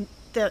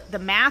the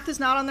math is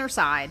not on their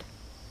side.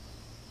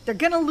 They're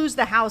going to lose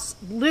the House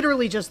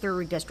literally just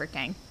through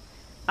redistricting.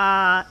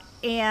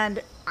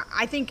 And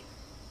I think,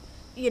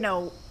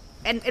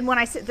 and when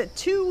I say the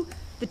two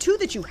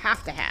that you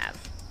have to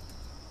have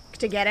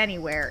to get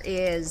anywhere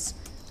is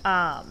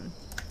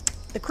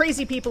the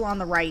crazy people on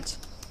the right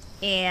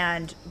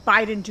and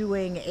Biden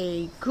doing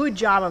a good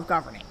job of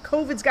governing.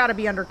 COVID's got to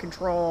be under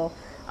control.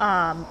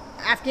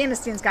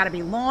 Afghanistan's got to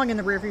be long in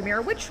the rearview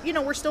mirror, which,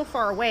 we're still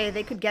far away.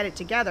 They could get it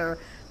together.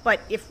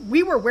 But if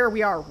we were where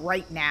we are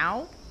right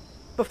now,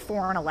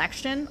 before an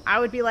election, I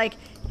would be like,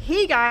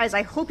 hey guys,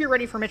 I hope you're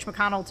ready for Mitch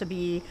McConnell to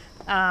be,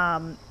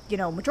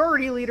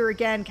 majority leader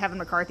again. Kevin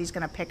McCarthy's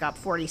going to pick up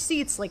 40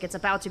 seats. Like, it's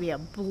about to be a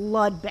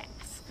bloodbath.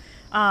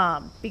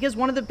 Because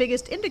one of the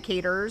biggest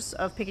indicators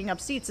of picking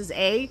up seats is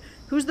A,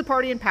 who's the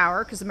party in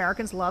power? Because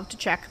Americans love to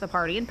check the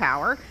party in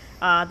power.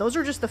 Those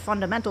are just the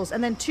fundamentals.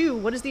 And then 2,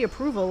 what is the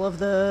approval of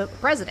the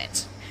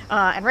president?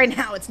 And right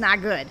now it's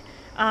not good.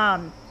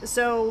 But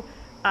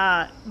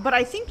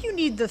I think you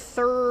need the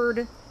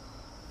third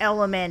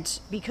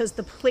element, because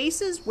the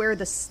places where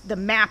the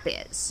map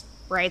is,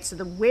 right? So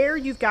where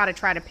you've got to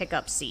try to pick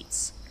up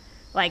seats.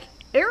 Like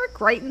Eric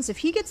Greitens, if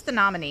he gets the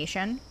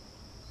nomination,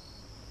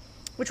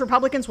 which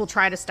Republicans will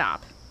try to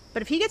stop,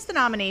 but if he gets the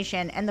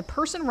nomination and the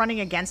person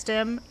running against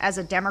him as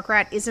a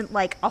Democrat isn't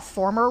like a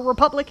former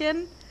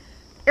Republican,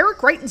 Eric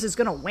Greitens is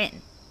going to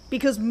win,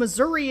 because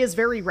Missouri is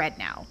very red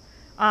now.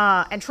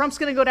 And Trump's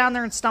going to go down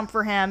there and stump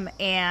for him,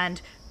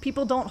 and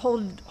people don't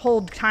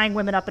hold tying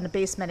women up in a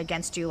basement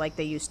against you like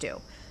they used to.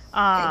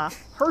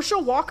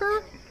 Herschel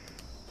Walker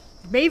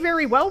may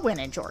very well win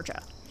in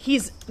Georgia.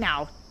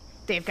 Now,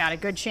 they've got a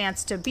good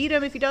chance to beat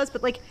him if he does,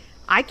 but like,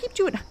 I keep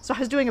doing, so I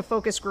was doing a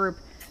focus group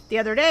the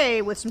other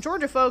day with some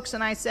Georgia folks,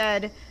 and I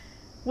said,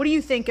 what do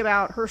you think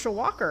about Herschel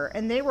Walker?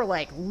 And they were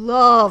like,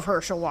 love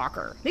Herschel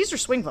Walker. These are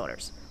swing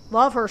voters.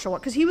 Love Herschel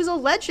Walker, because he was a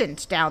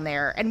legend down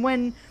there. And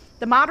when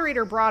the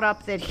moderator brought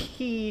up that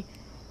he,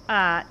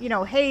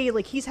 hey,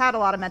 like, he's had a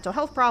lot of mental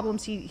health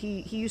problems.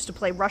 He used to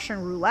play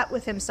Russian roulette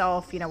with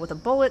himself, with a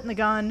bullet in the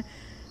gun.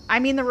 I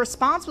mean, the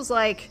response was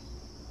like,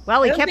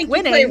 well, he kept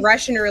winning. You play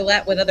Russian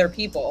roulette with other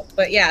people,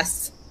 but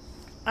yes.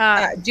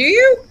 Do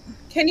you?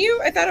 Can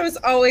you? I thought it was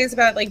always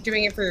about like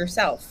doing it for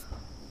yourself.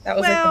 That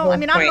was like the whole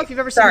point. I don't know if you've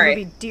ever seen the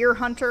movie Deer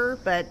Hunter,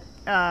 but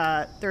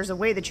there's a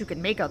way that you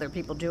can make other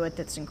people do it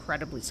that's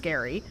incredibly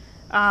scary.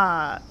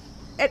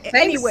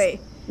 Anyway,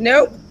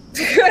 nope.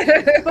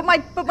 but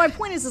my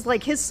point is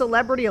like his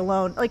celebrity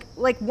alone,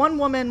 like one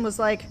woman was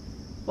like,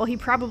 well, he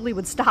probably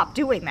would stop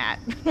doing that,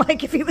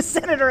 like if he was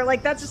senator.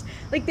 Like that's just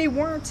like they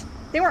weren't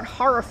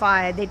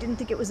horrified. They didn't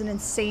think it was an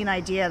insane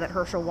idea that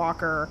Herschel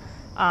Walker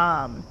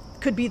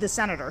could be the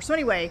senator. So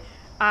anyway,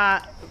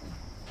 I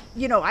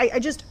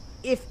just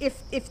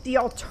if the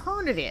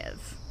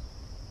alternative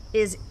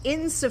is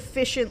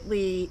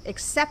insufficiently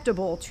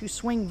acceptable to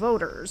swing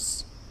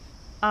voters,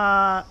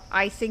 I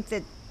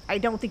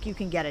don't think you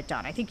can get it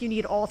done. I think you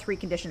need all three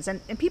conditions.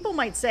 And people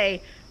might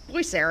say,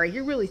 boy, Sarah,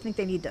 you really think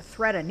they need to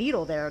thread a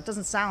needle there? It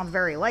doesn't sound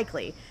very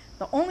likely.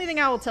 The only thing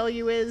I will tell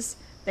you is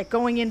that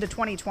going into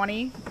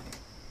 2020,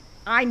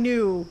 I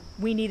knew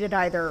we needed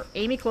either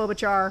Amy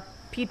Klobuchar,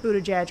 Pete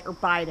Buttigieg, or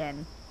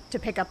Biden to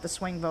pick up the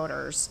swing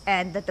voters,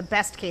 and that the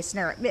best case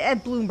scenario,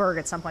 at Bloomberg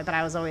at some point, but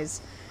I was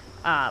always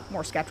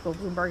more skeptical of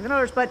Bloomberg than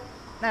others. But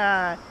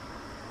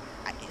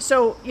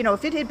so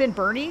if it had been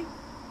Bernie,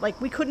 like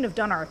we couldn't have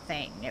done our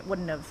thing. It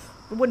wouldn't have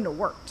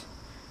worked.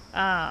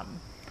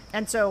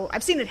 And so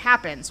I've seen it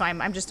happen. So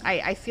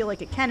I feel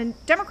like it can.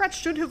 And Democrats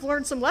should have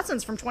learned some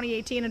lessons from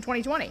 2018 and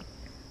 2020.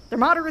 The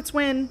moderates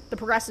win, the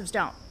progressives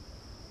don't.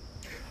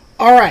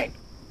 All right.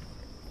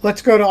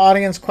 Let's go to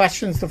audience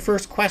questions. The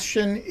first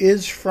question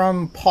is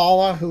from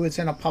Paula, who is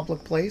in a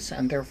public place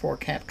and therefore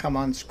can't come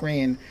on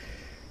screen.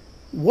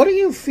 What do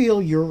you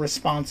feel your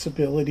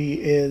responsibility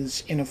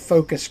is in a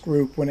focus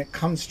group when it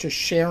comes to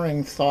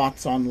sharing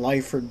thoughts on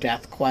life or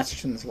death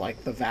questions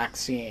like the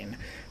vaccine?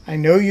 I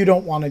know you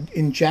don't want to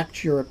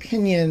inject your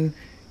opinion,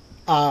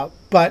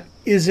 but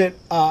it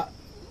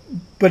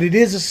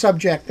is a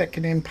subject that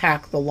can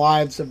impact the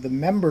lives of the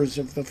members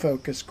of the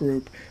focus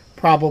group,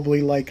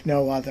 probably like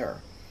no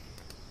other.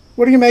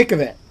 What do you make of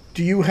it?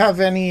 Do you have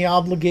any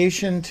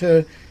obligation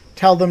to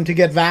tell them to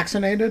get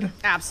vaccinated?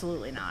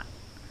 Absolutely not.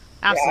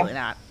 Absolutely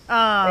not.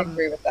 I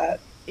agree with that.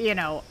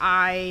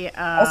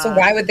 Also,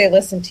 why would they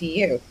listen to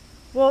you?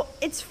 Well,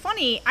 it's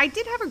funny. I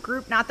did have a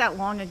group not that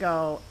long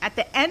ago. At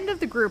the end of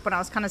the group, when I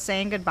was kind of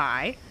saying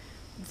goodbye,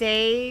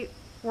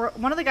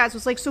 one of the guys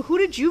was like, so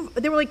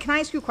they were like, can I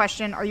ask you a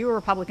question? Are you a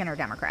Republican or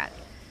Democrat?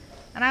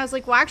 And I was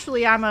like, well,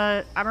 actually, I'm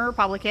a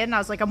Republican. And I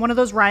was like, I'm one of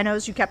those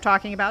rhinos you kept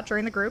talking about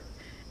during the group.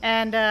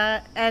 And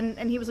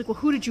he was like, well,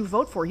 who did you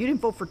vote for? You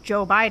didn't vote for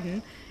Joe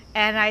Biden.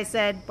 And I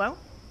said, well,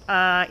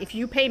 if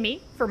you pay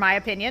me for my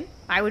opinion,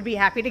 I would be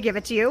happy to give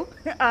it to you.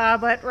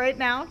 But right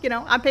now,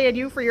 I'm paying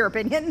you for your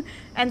opinion.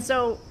 And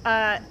so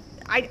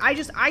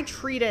I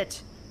treat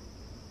it,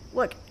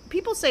 look,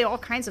 people say all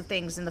kinds of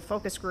things in the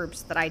focus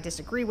groups that I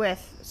disagree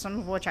with, some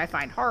of which I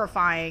find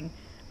horrifying.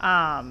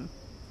 But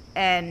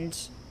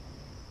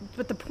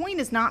the point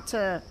is not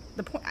to,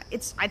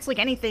 it's like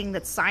anything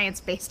that's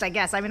science-based, I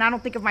guess. I mean, I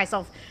don't think of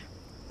myself,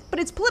 but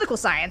it's political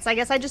science. I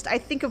guess I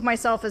think of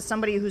myself as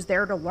somebody who's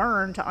there to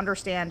learn, to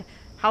understand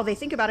how they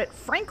think about it,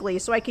 frankly,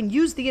 so I can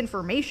use the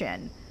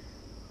information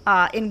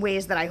in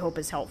ways that I hope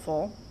is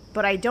helpful.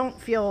 But I don't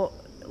feel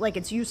like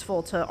it's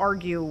useful to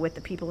argue with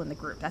the people in the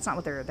group. That's not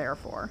what they're there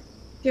for.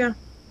 Yeah.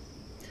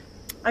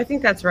 I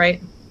think that's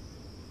right.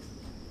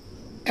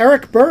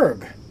 Eric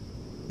Berg,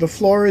 the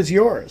floor is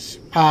yours.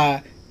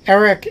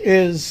 Eric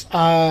is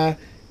a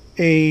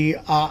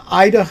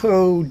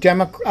Idaho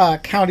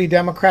County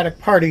Democratic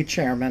Party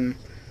chairman.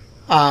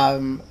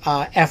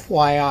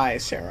 FYI,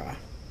 Sarah.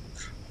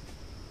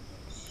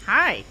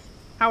 Hi.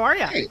 How are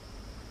you? Hey.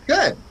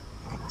 Good.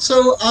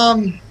 So,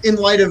 in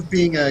light of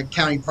being a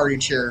county party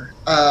chair,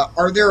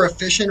 are there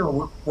efficient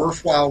or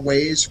worthwhile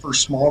ways for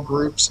small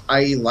groups,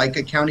 i.e. like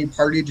a county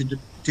party, to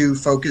do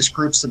focus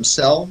groups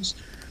themselves?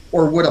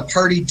 Or would a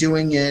party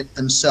doing it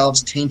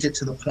themselves taint it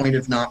to the point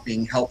of not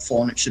being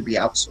helpful and it should be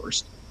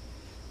outsourced?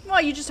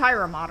 Well, you just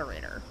hire a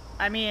moderator.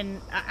 I mean,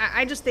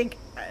 I just think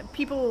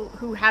people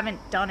who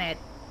haven't done it,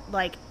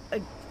 like,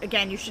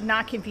 again, you should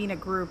not convene a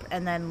group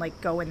and then, like,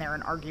 go in there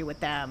and argue with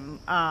them.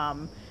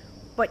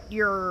 But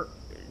you're,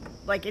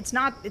 like, it's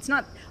not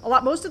a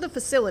lot. Most of the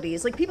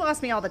facilities, like, people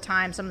ask me all the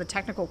time some of the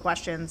technical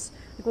questions.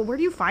 Like, well, where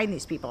do you find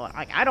these people?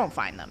 Like, I don't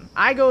find them.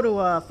 I go to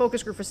a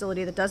focus group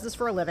facility that does this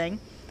for a living.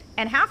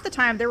 And half the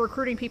time they're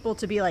recruiting people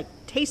to be like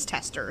taste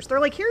testers. They're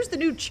like, here's the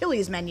new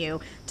Chili's menu.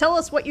 Tell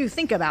us what you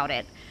think about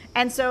it.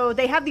 And so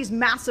they have these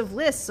massive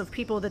lists of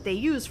people that they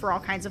use for all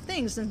kinds of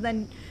things.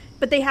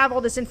 But they have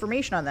all this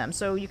information on them.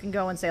 So you can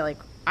go and say, like,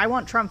 I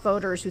want Trump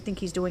voters who think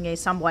he's doing a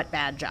somewhat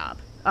bad job.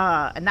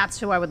 And that's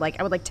who I would like.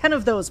 I would like 10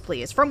 of those,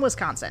 please, from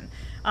Wisconsin.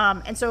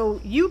 And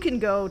so you can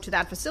go to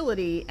that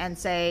facility and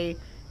say,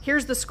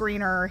 here's the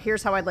screener.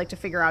 Here's how I'd like to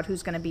figure out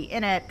who's going to be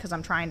in it, because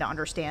I'm trying to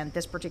understand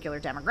this particular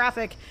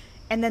demographic.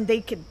 And then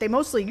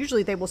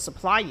usually they will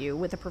supply you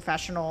with a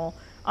professional,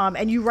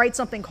 and you write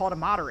something called a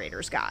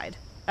moderator's guide,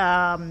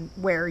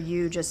 where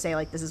you just say,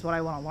 like, this is what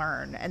I want to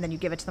learn. And then you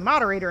give it to the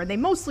moderator, and they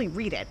mostly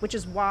read it, which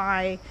is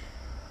why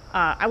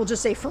I will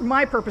just say, for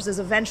my purposes,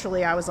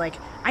 eventually I was like,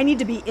 I need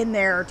to be in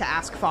there to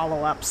ask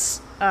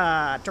follow-ups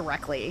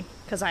directly,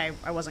 because I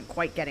wasn't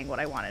quite getting what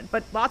I wanted.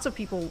 But lots of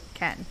people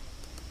can.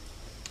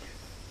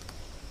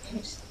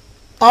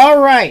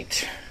 All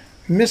right,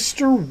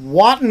 Mr.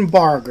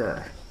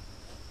 Wattenbarger,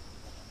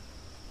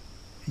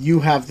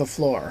 you have the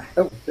floor.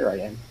 Oh, here I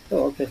am.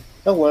 Oh, okay.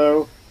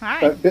 Hello.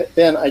 Hi.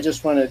 Ben, I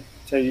just want to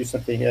tell you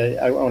something.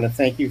 I want to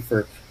thank you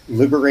for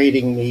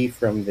liberating me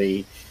from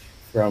the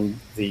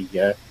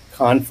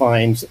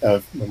confines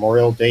of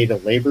Memorial Day to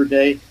Labor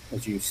Day.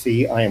 As you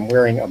see, I am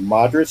wearing a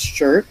Madras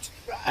shirt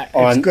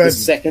on the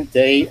second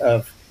day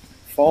of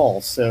fall.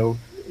 So,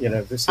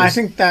 this is... I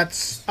think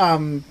that's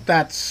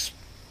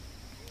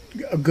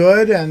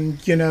good. And,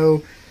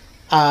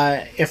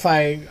 if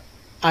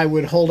I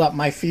would hold up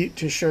my feet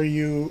to show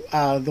you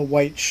the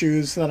white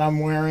shoes that I'm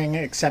wearing,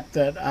 except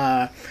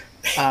that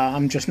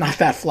I'm just not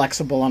that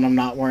flexible and I'm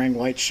not wearing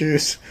white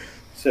shoes.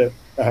 So,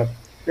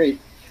 great.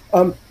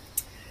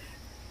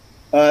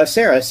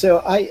 Sarah,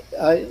 so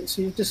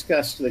so you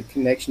discussed the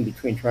connection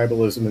between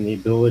tribalism and the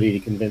ability to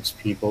convince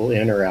people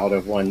in or out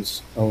of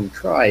one's own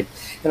tribe.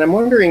 And I'm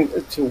wondering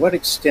to what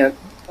extent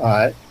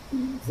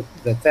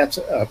that's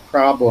a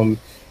problem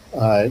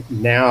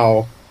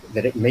now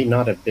that it may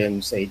not have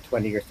been, say,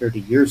 20 or 30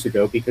 years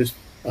ago, because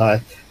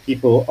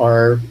people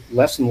are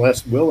less and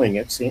less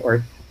willing,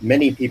 or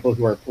many people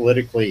who are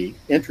politically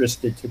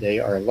interested today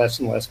are less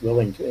and less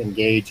willing to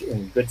engage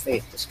in good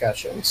faith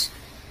discussions.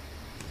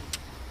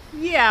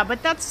 Yeah,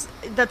 but that's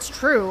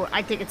true.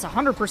 I think it's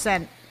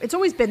 100%. It's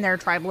always been there.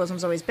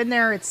 Tribalism's always been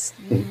there.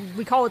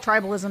 We call it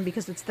tribalism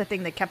because it's the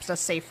thing that keeps us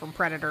safe from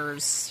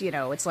predators.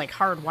 It's like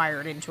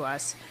hardwired into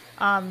us.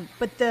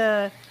 But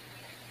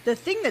the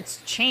thing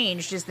that's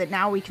changed is that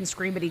now we can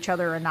scream at each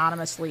other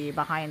anonymously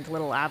behind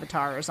little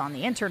avatars on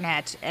the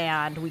internet,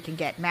 and we can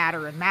get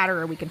madder and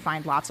madder. We can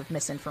find lots of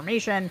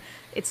misinformation.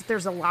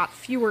 There's a lot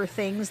fewer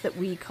things that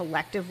we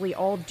collectively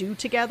all do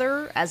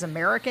together as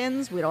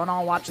Americans. We don't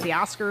all watch the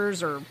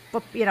Oscars, or,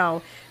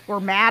 we're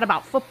mad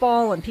about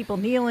football and people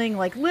kneeling.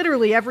 Like,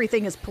 literally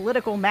everything is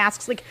political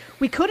masks. Like,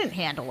 we couldn't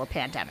handle a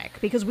pandemic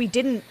because we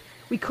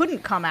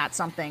couldn't come at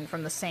something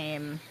from the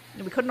same...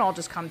 We couldn't all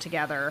just come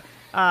together.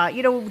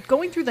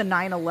 Going through the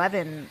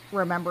 9/11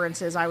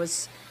 remembrances,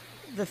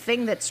 the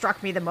thing that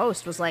struck me the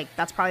most was, like,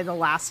 that's probably the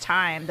last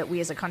time that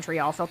we as a country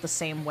all felt the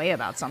same way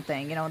about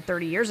something.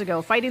 30 years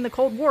ago, fighting the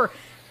Cold War,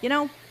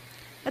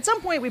 at some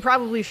point we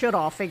probably should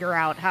all figure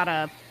out how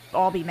to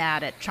all be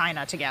mad at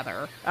China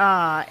together,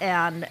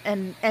 and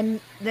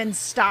then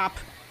stop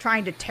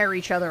trying to tear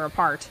each other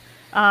apart.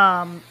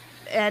 But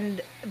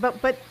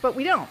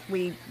we don't.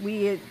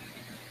 We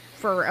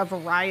for a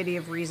variety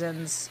of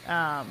reasons.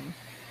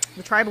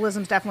 The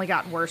tribalism's definitely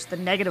gotten worse. The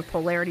negative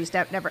polarity's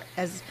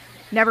has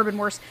never been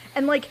worse.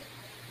 And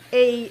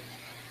I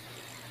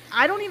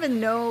don't even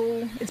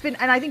know. It's been,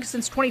 and I think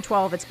since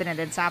 2012, it's been at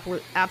its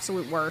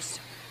absolute worst.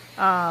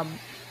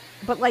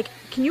 But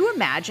can you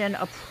imagine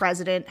a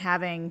president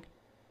having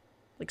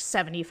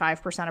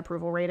 75%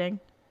 approval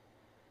rating?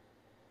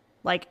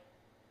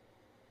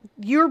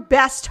 Your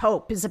best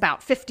hope is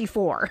about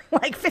 54,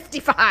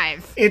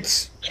 55.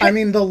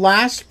 The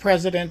last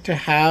president to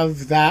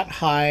have that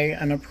high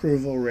an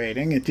approval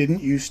rating, it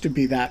didn't used to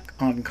be that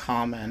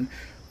uncommon,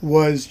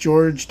 was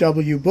George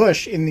W.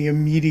 Bush in the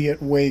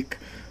immediate wake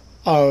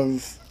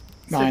of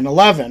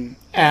 9/11.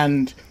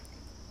 And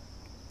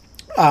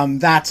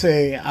that's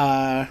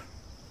a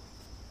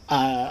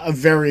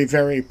very,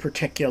 very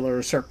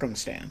particular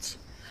circumstance.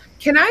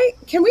 Can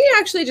we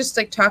actually just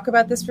talk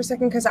about this for a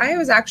second? Because I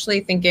was actually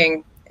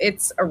thinking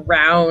it's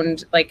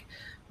around the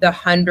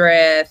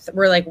 100th.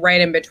 We're right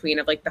in between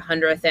of the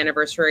 100th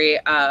anniversary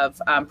of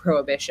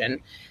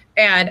Prohibition.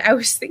 And I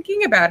was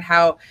thinking about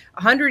how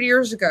 100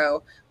 years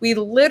ago, we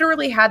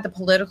literally had the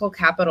political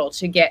capital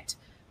to get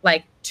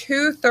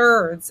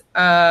two-thirds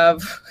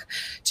of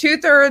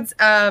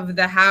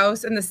the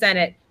House and the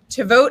Senate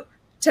to vote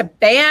to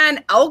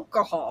ban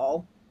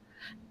alcohol,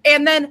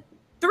 and then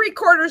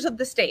 3/4 of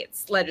the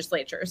states'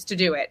 legislatures to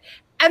do it,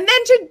 and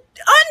then to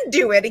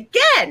undo it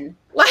again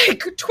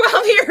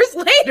 12 years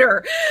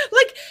later.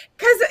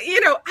 Because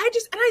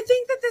I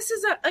think that this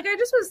is I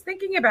just was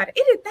thinking about it.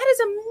 That is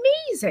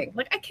amazing.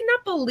 I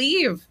cannot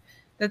believe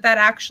that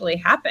actually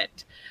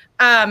happened.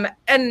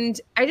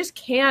 And I just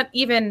can't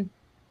even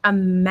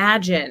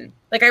imagine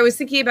Like, I was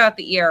thinking about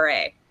the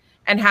ERA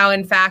and how,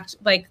 in fact,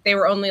 like, they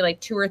were only like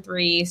 2 or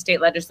 3 state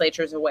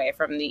legislatures away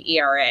from the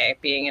ERA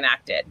being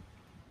enacted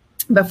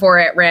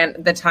before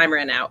the time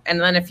ran out.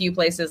 And then a few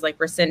places like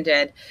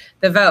rescinded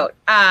the vote.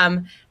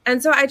 And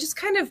so I just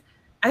kind of,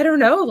 I don't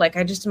know, like,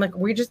 I'm like,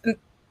 we're just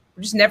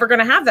never going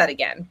to have that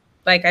again.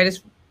 Like,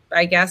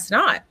 I guess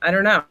not. I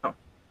don't know.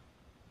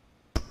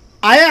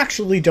 I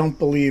actually don't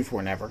believe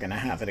we're never going to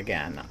have it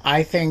again.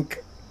 I think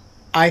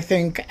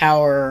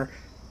our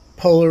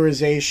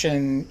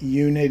polarization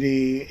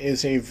unity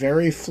is a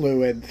very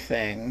fluid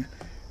thing.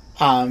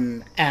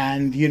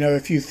 And, you know,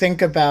 if you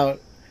think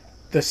about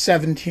the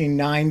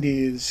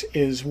 1790s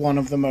is one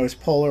of the most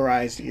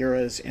polarized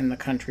eras in the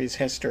country's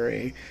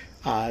history,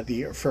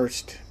 the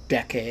first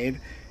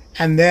decade.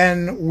 And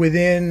then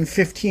within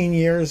 15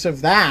 years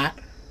of that,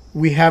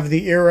 we have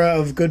the era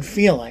of good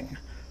feeling.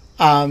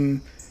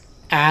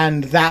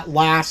 And that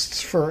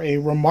lasts for a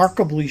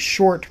remarkably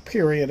short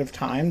period of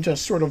time,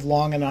 just sort of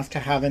long enough to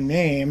have a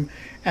name.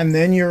 And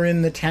then you're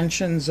in the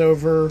tensions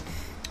over,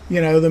 you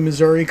know, the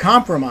Missouri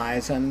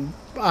Compromise. And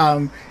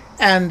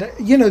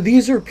you know,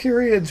 these are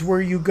periods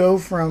where you go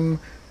from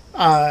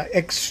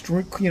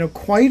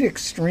quite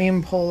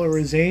extreme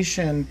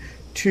polarization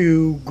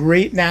to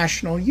great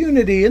national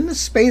unity in the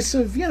space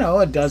of, you know,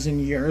 a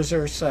dozen years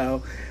or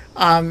so.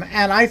 And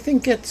I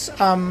think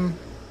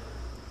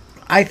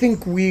I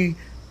think we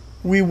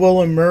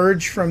will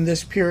emerge from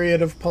this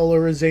period of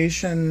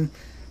polarization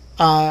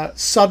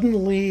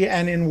suddenly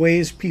and in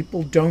ways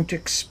people don't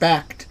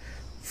expect,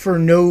 for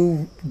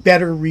no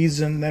better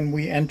reason than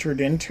we entered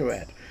into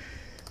it.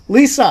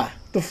 Lisa,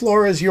 the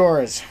floor is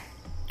yours.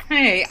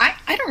 Hey,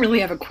 I don't really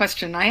have a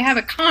question. I have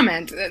a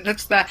comment.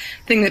 That's the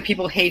thing that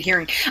people hate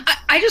hearing.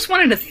 I just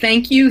wanted to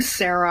thank you,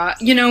 Sarah.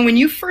 You know, when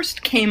you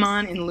first came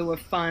on In Lieu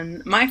of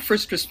Fun, my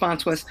first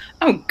response was,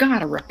 oh,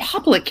 God, a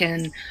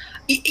Republican.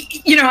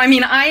 You know, I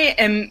mean, I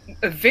am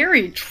a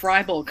very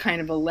tribal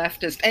kind of a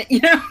leftist. You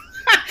know,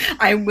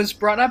 I was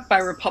brought up by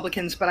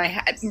Republicans, but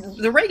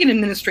the Reagan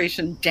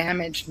administration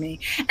damaged me.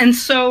 And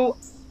so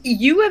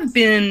you have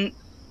been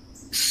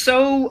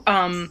so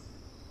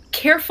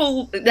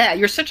careful.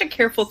 You're such a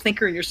careful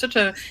thinker. You're such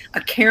a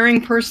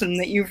caring person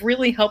that you've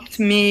really helped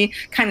me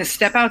kind of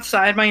step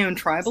outside my own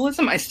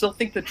tribalism. I still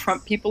think the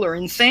Trump people are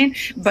insane,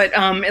 but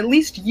at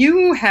least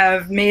you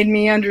have made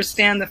me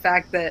understand the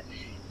fact that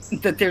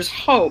there's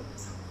hope.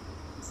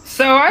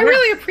 So I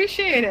really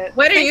appreciate it.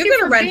 When are you going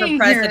to run for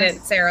president,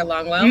 here, Sarah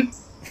Longwell?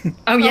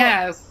 Oh,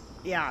 yeah.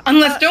 Yeah.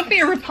 Unless don't be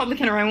a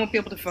Republican or I won't be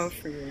able to vote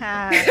for you.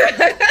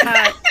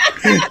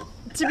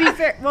 To be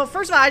fair, well,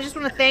 first of all, I just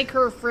want to thank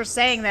her for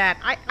saying that.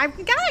 I've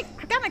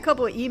gotten a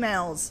couple of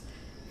emails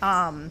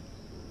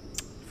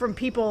from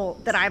people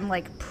that I'm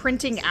like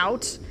printing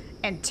out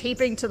and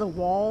taping to the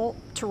wall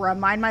to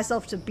remind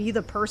myself to be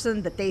the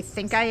person that they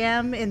think I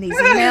am in these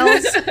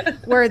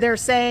emails, where they're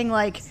saying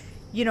like,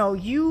 you know,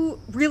 you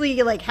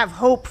really like have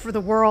hope for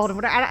the world and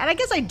whatever. And I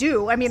guess I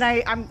do. I mean,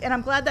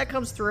 I'm glad that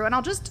comes through. And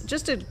I'll just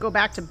to go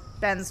back to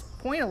Ben's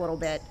point a little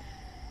bit.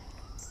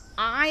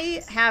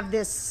 I have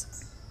this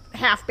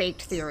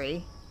half-baked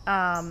theory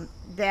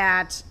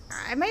that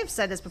I may have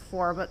said this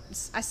before, but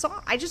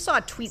I just saw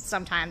a tweet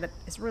sometime that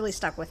has really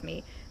stuck with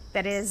me.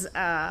 That is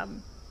that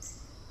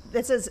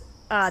says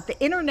the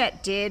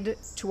internet did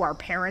to our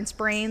parents'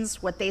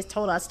 brains what they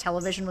told us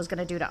television was going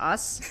to do to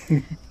us.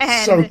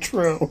 And, so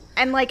true.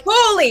 And like,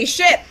 holy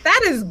shit,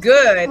 that is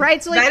good.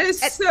 Right? So like, that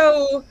is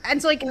so.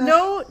 And so like,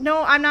 no,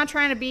 I'm not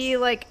trying to be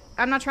like,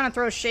 I'm not trying to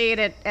throw shade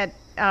at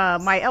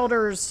my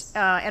elders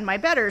and my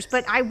betters,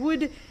 but I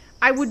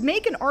would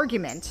make an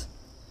argument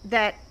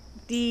that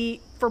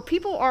for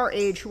people our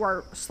age who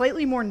are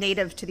slightly more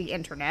native to the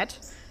internet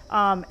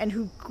and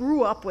who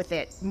grew up with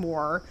it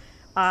more,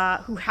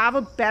 who have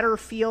a better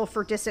feel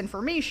for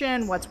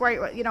disinformation, what's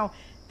right, you know,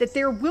 that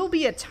there will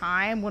be a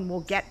time when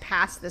we'll get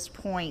past this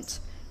point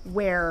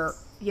where,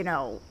 you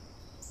know,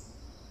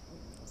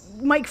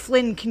 Mike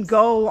Flynn can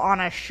go on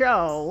a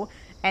show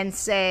and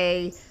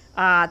say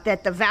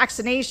that the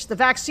vaccine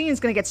is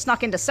going to get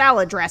snuck into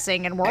salad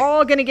dressing and we're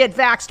all going to get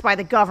vaxxed by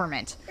the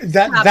government.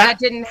 That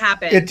didn't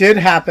happen. It did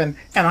happen.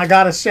 And I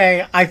got to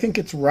say, I think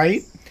it's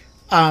right.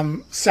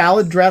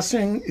 Salad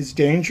dressing is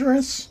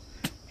dangerous.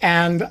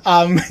 And,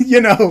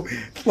 you know,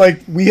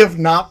 like, we have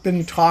not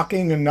been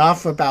talking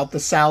enough about the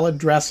salad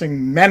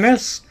dressing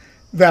menace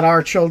that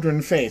our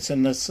children face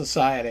in this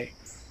society.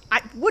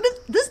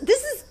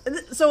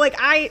 So, like,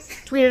 I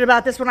tweeted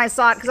about this when I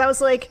saw it because I was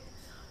like,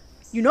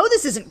 you know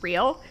this isn't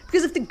real.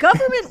 Because if the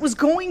government was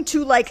going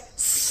to, like,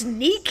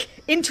 sneak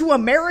into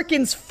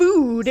Americans'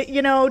 food,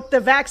 you know, the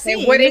vaccine...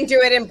 They wouldn't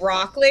do it in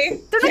broccoli?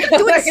 They're not going to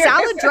do it in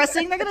salad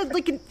dressing. They're going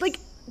to, like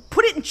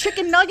put it in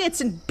chicken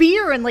nuggets and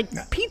beer and,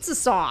 like, pizza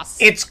sauce.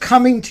 It's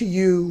coming to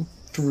you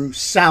through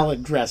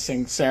salad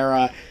dressing,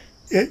 Sarah.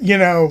 You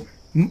know,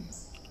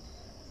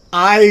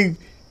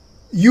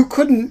 you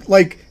couldn't,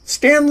 like,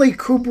 Stanley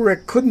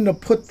Kubrick couldn't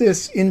have put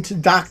this into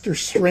Dr.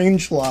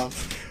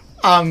 Strangelove.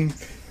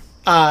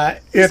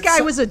 This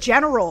guy was a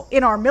general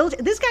in our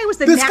military. This guy was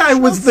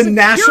the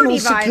national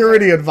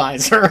security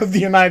advisor of the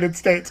United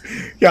States.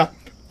 Yeah.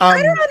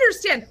 I don't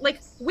understand.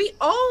 Like, we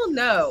all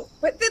know,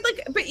 but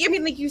I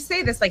mean, like, you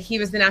say this, like, he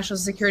was the national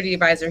security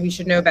advisor. He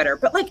should know better.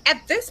 But, like,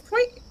 at this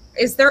point,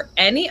 is there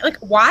any, like,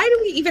 why do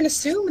we even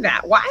assume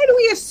that? Why do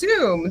we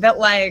assume that,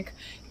 like,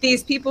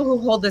 these people who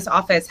hold this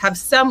office have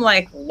some,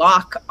 like,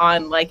 lock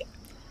on, like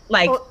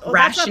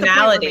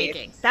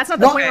rationality? That's not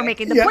the point we're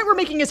making. The point we're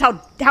making is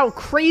how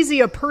crazy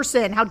a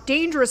person, how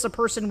dangerous a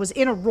person was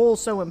in a role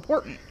so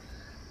important.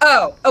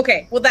 Oh,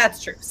 okay. Well,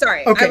 that's true.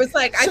 Sorry. Okay. I was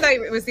like, I thought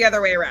it was the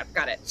other way around.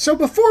 Got it. So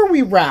before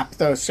we wrap,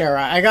 though,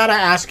 Sarah, I got to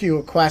ask you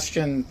a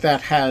question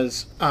that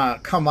has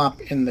come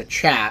up in the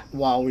chat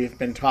while we've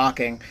been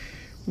talking,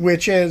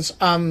 which is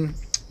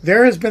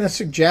there has been a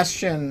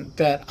suggestion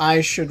that I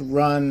should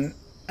run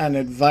an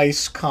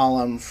advice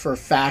column for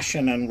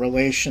fashion and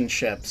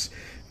relationships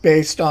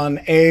based on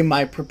A,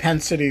 my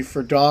propensity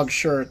for dog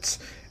shirts,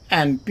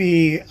 and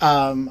B,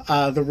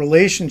 the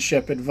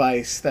relationship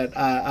advice that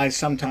I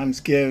sometimes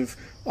give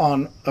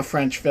on a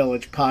French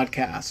Village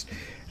podcast.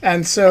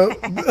 And so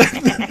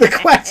the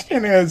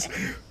question is,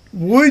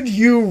 would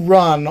you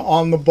run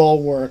on the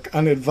Bulwark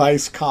an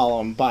advice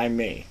column by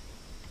me?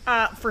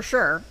 For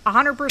sure,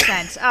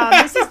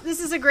 100%. This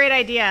is a great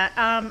idea.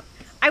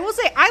 I will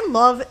say I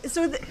love,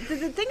 so the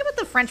thing about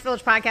the French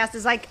Village podcast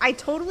is, like, I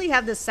totally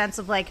have this sense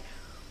of, like,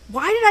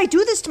 why did I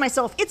do this to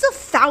myself? It's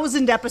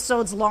 1,000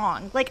 episodes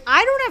long. Like,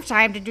 I don't have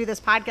time to do this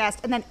podcast.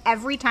 And then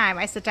every time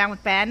I sit down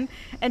with Ben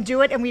and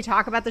do it and we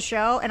talk about the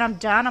show and I'm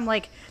done, I'm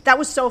like, that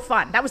was so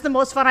fun. That was the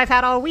most fun I've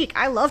had all week.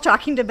 I love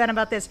talking to Ben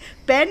about this.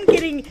 Ben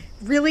getting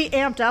really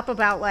amped up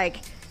about, like,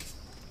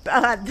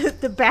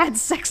 the bad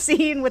sex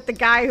scene with the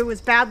guy who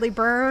was badly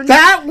burned.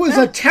 That was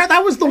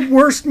that was the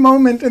worst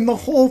moment in the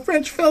whole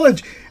French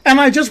Village. And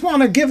I just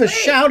want to give a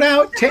shout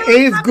out to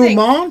Ave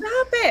Goumont,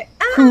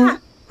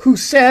 who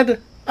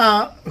said,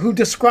 who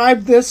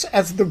described this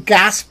as the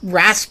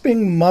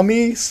rasping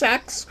mummy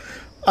sex.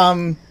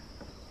 It's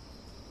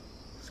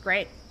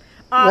great.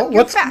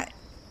 What's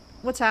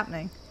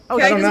happening? Oh,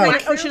 I don't know.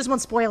 She doesn't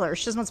want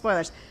spoilers.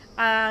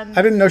 I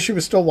didn't know she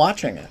was still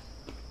watching it.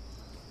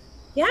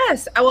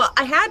 Yes. Well,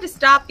 I had to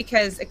stop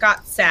because it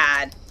got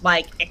sad,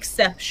 like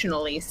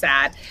exceptionally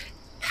sad,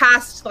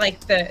 past like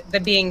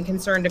the being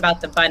concerned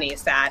about the bunny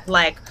sad,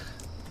 like,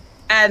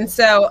 and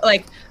so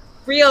like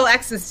real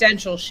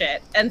existential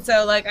shit. And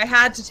so like I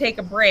had to take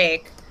a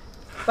break,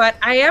 but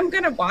I am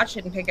going to watch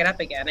it and pick it up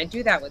again. I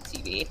do that with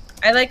TV.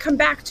 I like come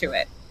back to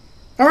it.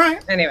 All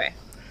right. Anyway.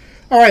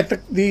 All right.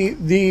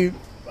 The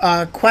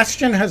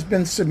question has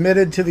been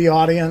submitted to the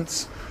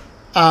audience.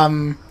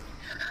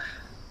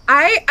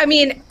 I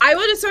mean, I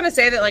will just want to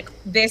say that, like,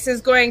 this is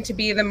going to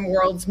be the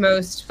world's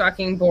most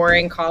fucking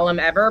boring column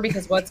ever,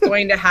 because what's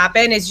going to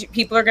happen is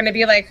people are going to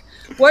be like,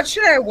 what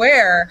should I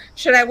wear?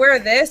 Should I wear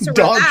this or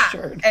dog that?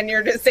 Shirt. And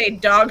you're just say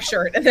dog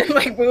shirt and then,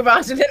 like, move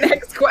on to the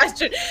next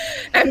question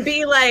and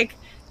be like,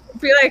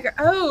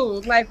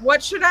 oh, like,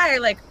 what should I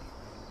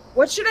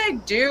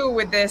do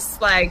with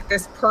this, like,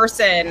 this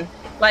person,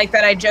 like,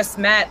 that I just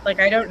met? Like,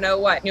 I don't know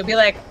what. And you'll be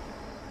like,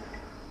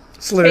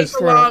 slit his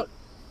throat.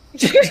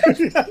 No,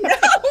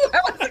 I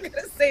wasn't going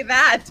to say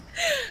that. I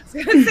was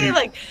going to say,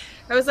 like,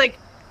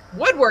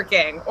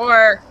 woodworking,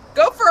 or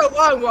go for a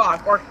long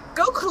walk, or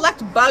go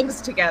collect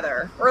bugs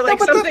together, or like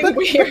something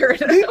weird.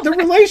 The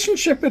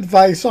relationship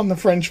advice on the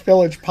French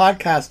Village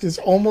podcast is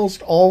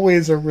almost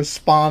always a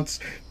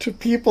response to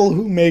people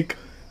who make,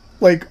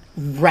 like,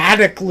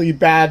 radically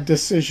bad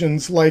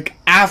decisions, like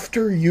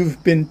after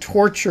you've been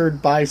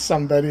tortured by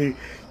somebody.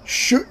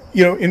 Should,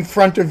 you know, in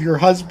front of your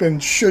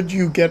husband, should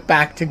you get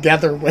back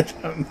together with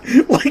him?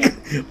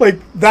 like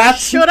that's.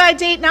 Should I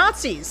date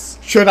Nazis?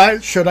 Should I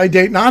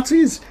date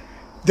Nazis?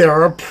 There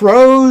are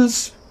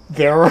pros,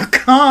 there are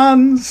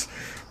cons.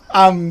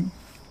 Yeah,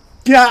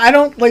 I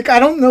don't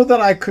know that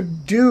I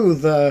could do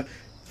the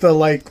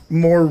like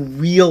more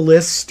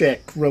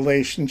realistic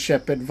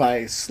relationship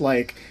advice.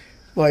 Like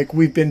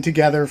we've been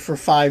together for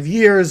 5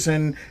 years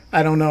and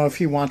I don't know if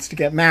he wants to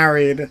get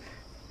married.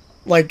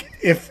 Like,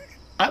 if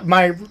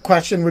my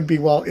question would be,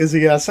 well, is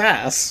he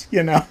SS?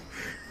 You know?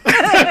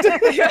 Because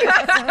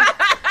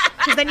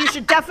then you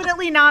should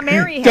definitely not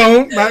marry him.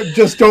 Don't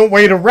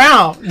wait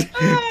around.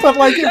 But,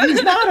 like, if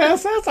he's not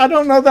SS, I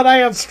don't know that I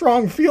have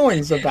strong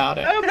feelings about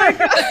it. Oh my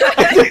god!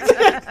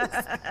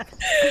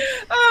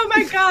 Oh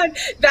my god!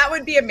 That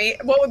would be amazing.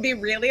 What would be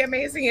really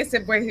amazing is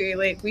if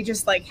we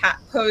just like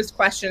posed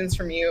questions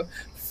from you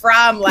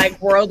from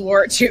like World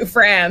War II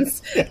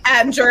France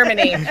and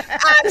Germany, and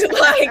that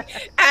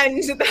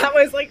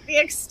was like the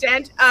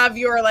extent of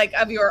your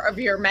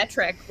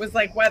metric was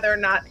like whether or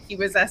not he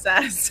was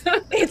SS.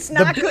 It's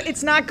not good.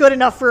 It's not good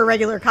enough for a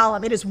regular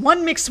column. It is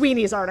one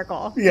McSweeney's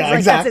article. Yeah,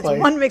 exactly. It's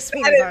one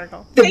McSweeney's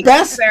article.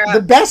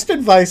 The best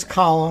advice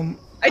column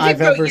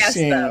I've ever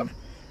seen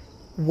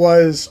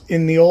was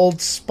in the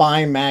old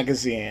Spy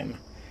magazine,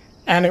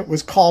 and it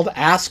was called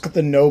Ask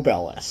the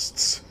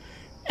Nobelists.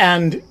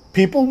 And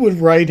people would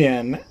write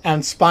in,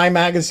 and Spy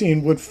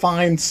Magazine would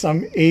find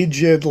some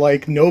aged,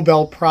 like,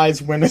 Nobel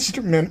Prize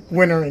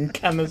winner in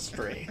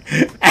chemistry.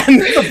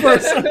 And the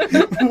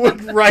person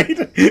would write,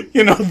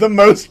 the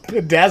most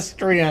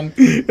pedestrian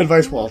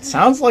advice. Well, it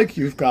sounds like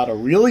you've got a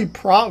really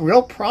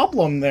real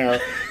problem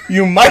there.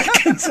 You might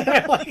consider,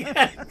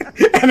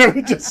 and it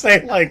would just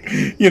say,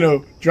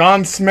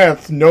 John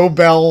Smith,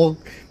 Nobel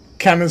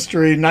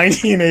Chemistry,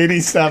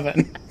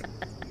 1987.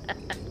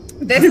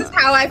 This is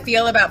how I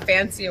feel about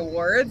fancy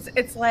awards.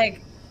 It's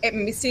like,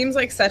 it seems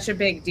like such a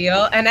big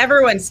deal, and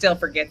everyone still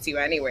forgets you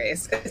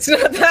anyways. It's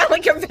not that,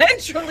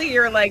 eventually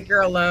you're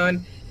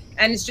alone,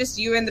 and it's just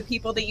you and the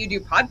people that you do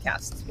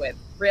podcasts with,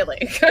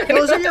 really.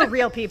 Those are your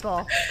real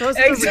people. Those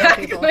are the real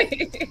people.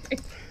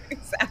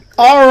 Exactly.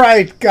 All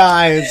right,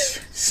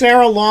 guys.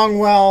 Sarah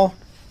Longwell,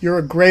 you're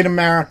a great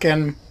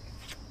American.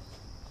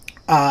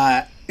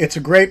 It's a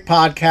great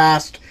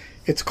podcast.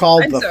 It's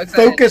called The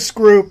Focus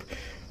Group.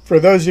 For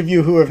those of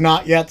you who have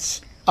not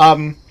yet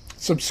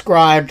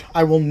subscribed,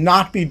 I will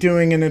not be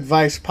doing an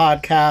advice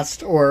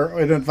podcast or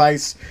an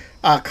advice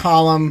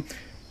column.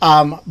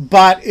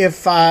 But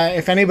if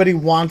anybody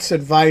wants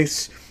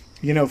advice,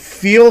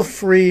 feel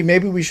free.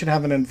 Maybe we should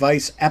have an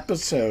advice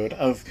episode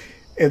of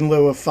In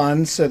Lieu of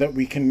Fun so that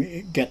we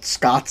can get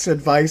Scott's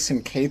advice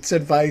and Kate's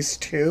advice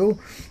too.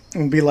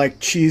 And be like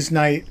Cheese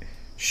Night.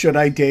 Should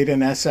I date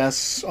an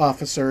SS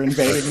officer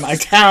invading my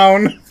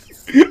town?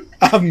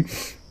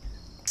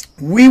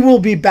 We will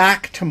be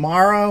back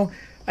tomorrow.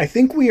 I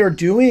think we are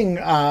doing,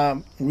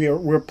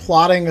 we're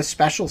plotting a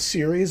special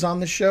series on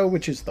the show,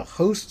 which is the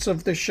hosts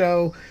of the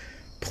show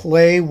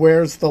play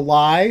Where's the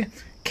Lie.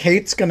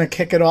 Kate's going to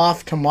kick it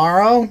off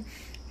tomorrow.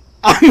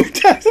 I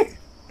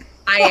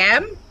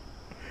am?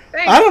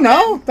 Thanks, I don't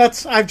know.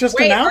 I've just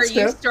announced it.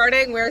 Are you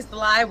starting Where's the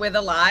Lie with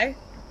a lie?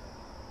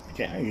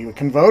 Yeah, you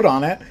can vote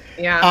on it.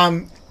 Yeah.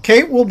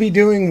 Kate will be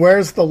doing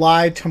Where's the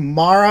Lie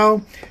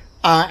tomorrow.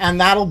 And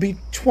that'll be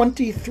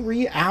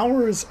 23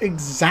 hours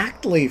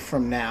exactly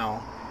from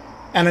now.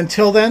 And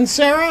until then,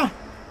 Sarah?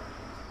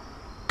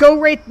 Go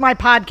rate my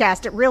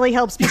podcast. It really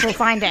helps people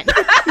find it.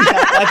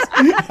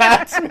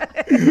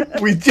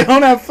 We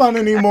don't have fun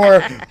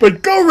anymore,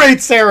 but go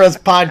rate Sarah's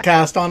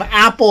podcast on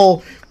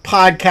Apple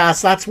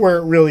Podcasts. That's where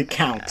it really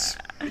counts.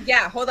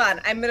 Yeah, hold on.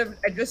 I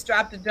just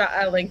dropped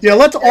a link. Yeah,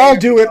 let's all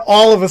do it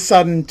all of a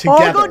sudden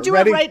together. All go do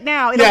Ready? it right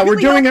now. We're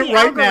doing it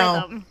right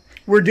now.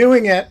 We're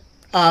doing it.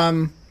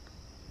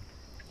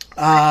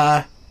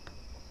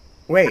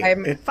 Wait,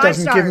 it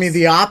doesn't give me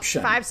the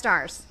option. 5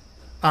 stars.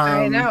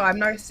 I know, I'm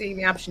not seeing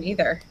the option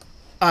either.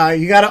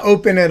 You got to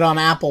open it on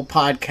Apple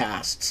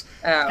Podcasts.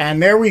 Oh.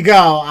 And there we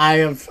go. I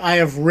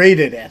have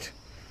rated it.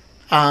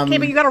 Okay,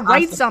 but you got to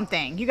write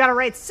something. You got to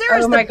write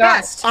Sarah's the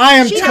best. I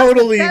am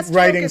totally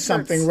writing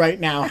something right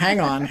now.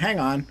 Hang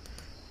on.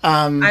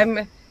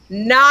 I'm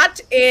not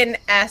in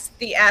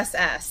the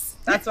SS.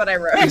 That's what I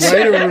wrote.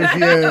 Write a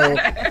review.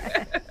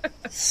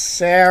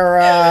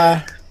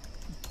 Sarah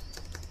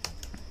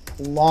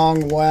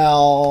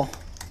Longwell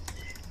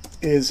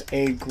is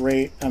a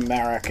great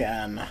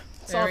American.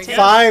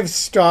 5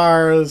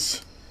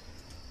 stars.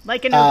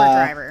 Like an Uber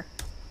driver.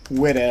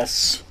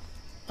 Wittis.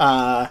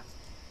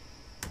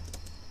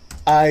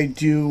 I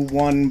do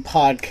one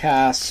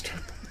podcast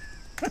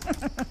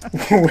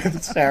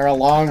with Sarah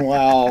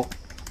Longwell.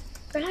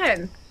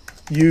 Ben.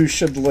 You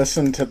should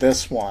listen to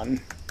this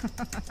one.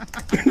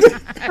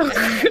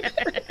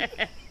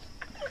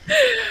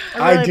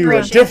 I do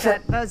a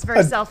different. That was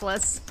very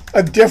selfless.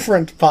 A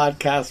different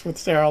podcast with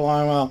Sarah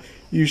Longwell.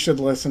 You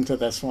should listen to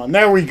this one.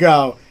 There we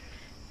go.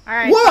 All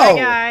right, bye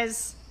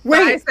guys.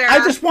 Wait, bye, I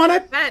just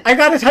wanted. I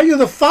got to tell you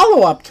the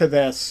follow-up to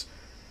this.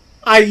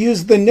 I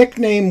used the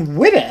nickname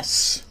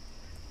Wittis,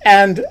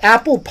 and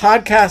Apple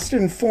Podcast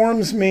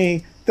informs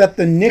me that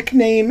the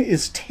nickname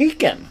is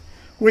taken,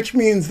 which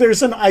means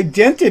there's an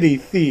identity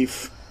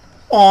thief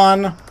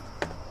on.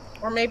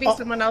 Or maybe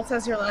someone else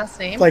has your last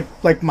name.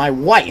 Like my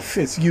wife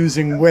is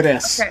using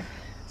Wittis. Okay.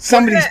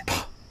 Somebody's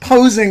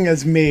posing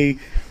as me.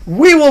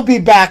 We will be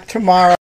back tomorrow.